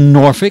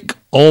visionnorfolk,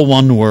 all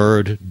one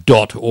word,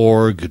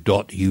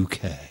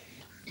 .org.uk.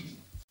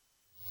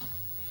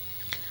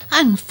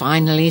 And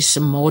finally,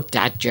 some more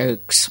dad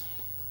jokes.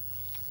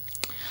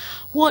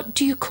 What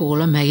do you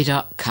call a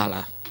made-up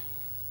colour?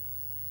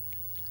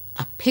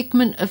 A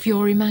pigment of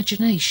your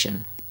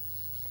imagination.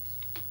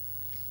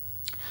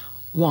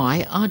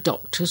 Why are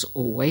doctors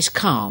always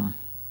calm?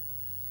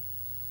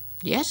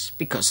 Yes,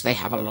 because they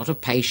have a lot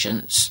of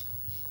patience.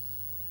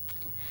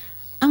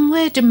 And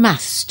where do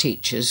maths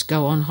teachers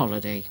go on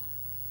holiday?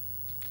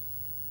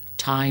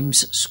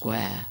 Times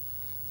Square.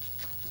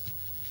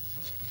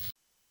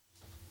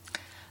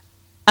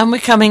 And we're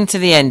coming to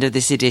the end of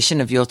this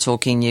edition of Your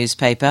Talking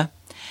Newspaper.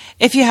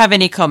 If you have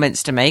any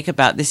comments to make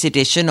about this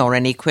edition or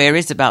any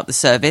queries about the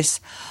service,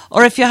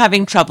 or if you're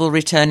having trouble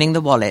returning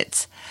the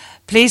wallet,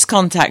 please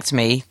contact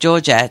me,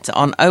 Georgette,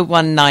 on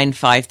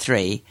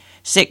 01953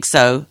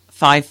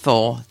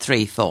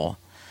 605434.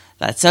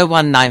 That's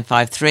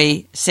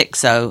 01953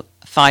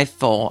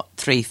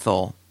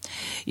 605434.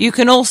 You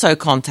can also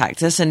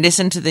contact us and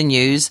listen to the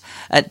news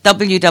at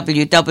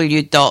www.watn.org.uk.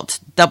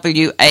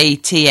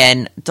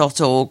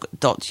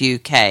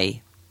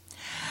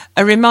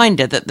 A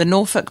reminder that the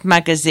Norfolk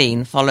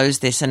magazine follows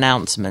this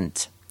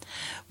announcement.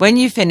 When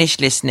you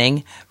finish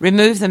listening,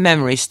 remove the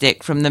memory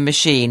stick from the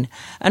machine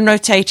and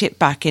rotate it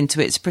back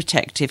into its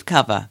protective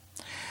cover.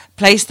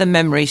 Place the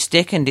memory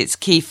stick and its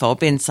key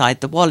fob inside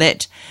the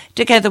wallet,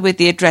 together with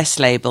the address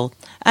label,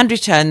 and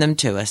return them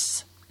to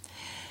us.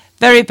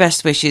 Very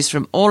best wishes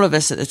from all of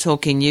us at the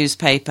Talking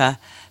Newspaper.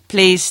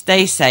 Please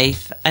stay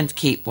safe and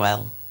keep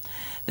well.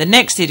 The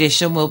next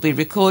edition will be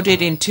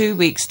recorded in 2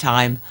 weeks'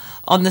 time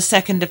on the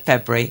 2nd of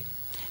February.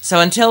 So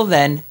until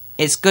then,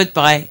 it's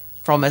goodbye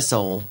from us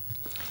all.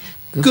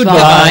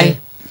 Goodbye.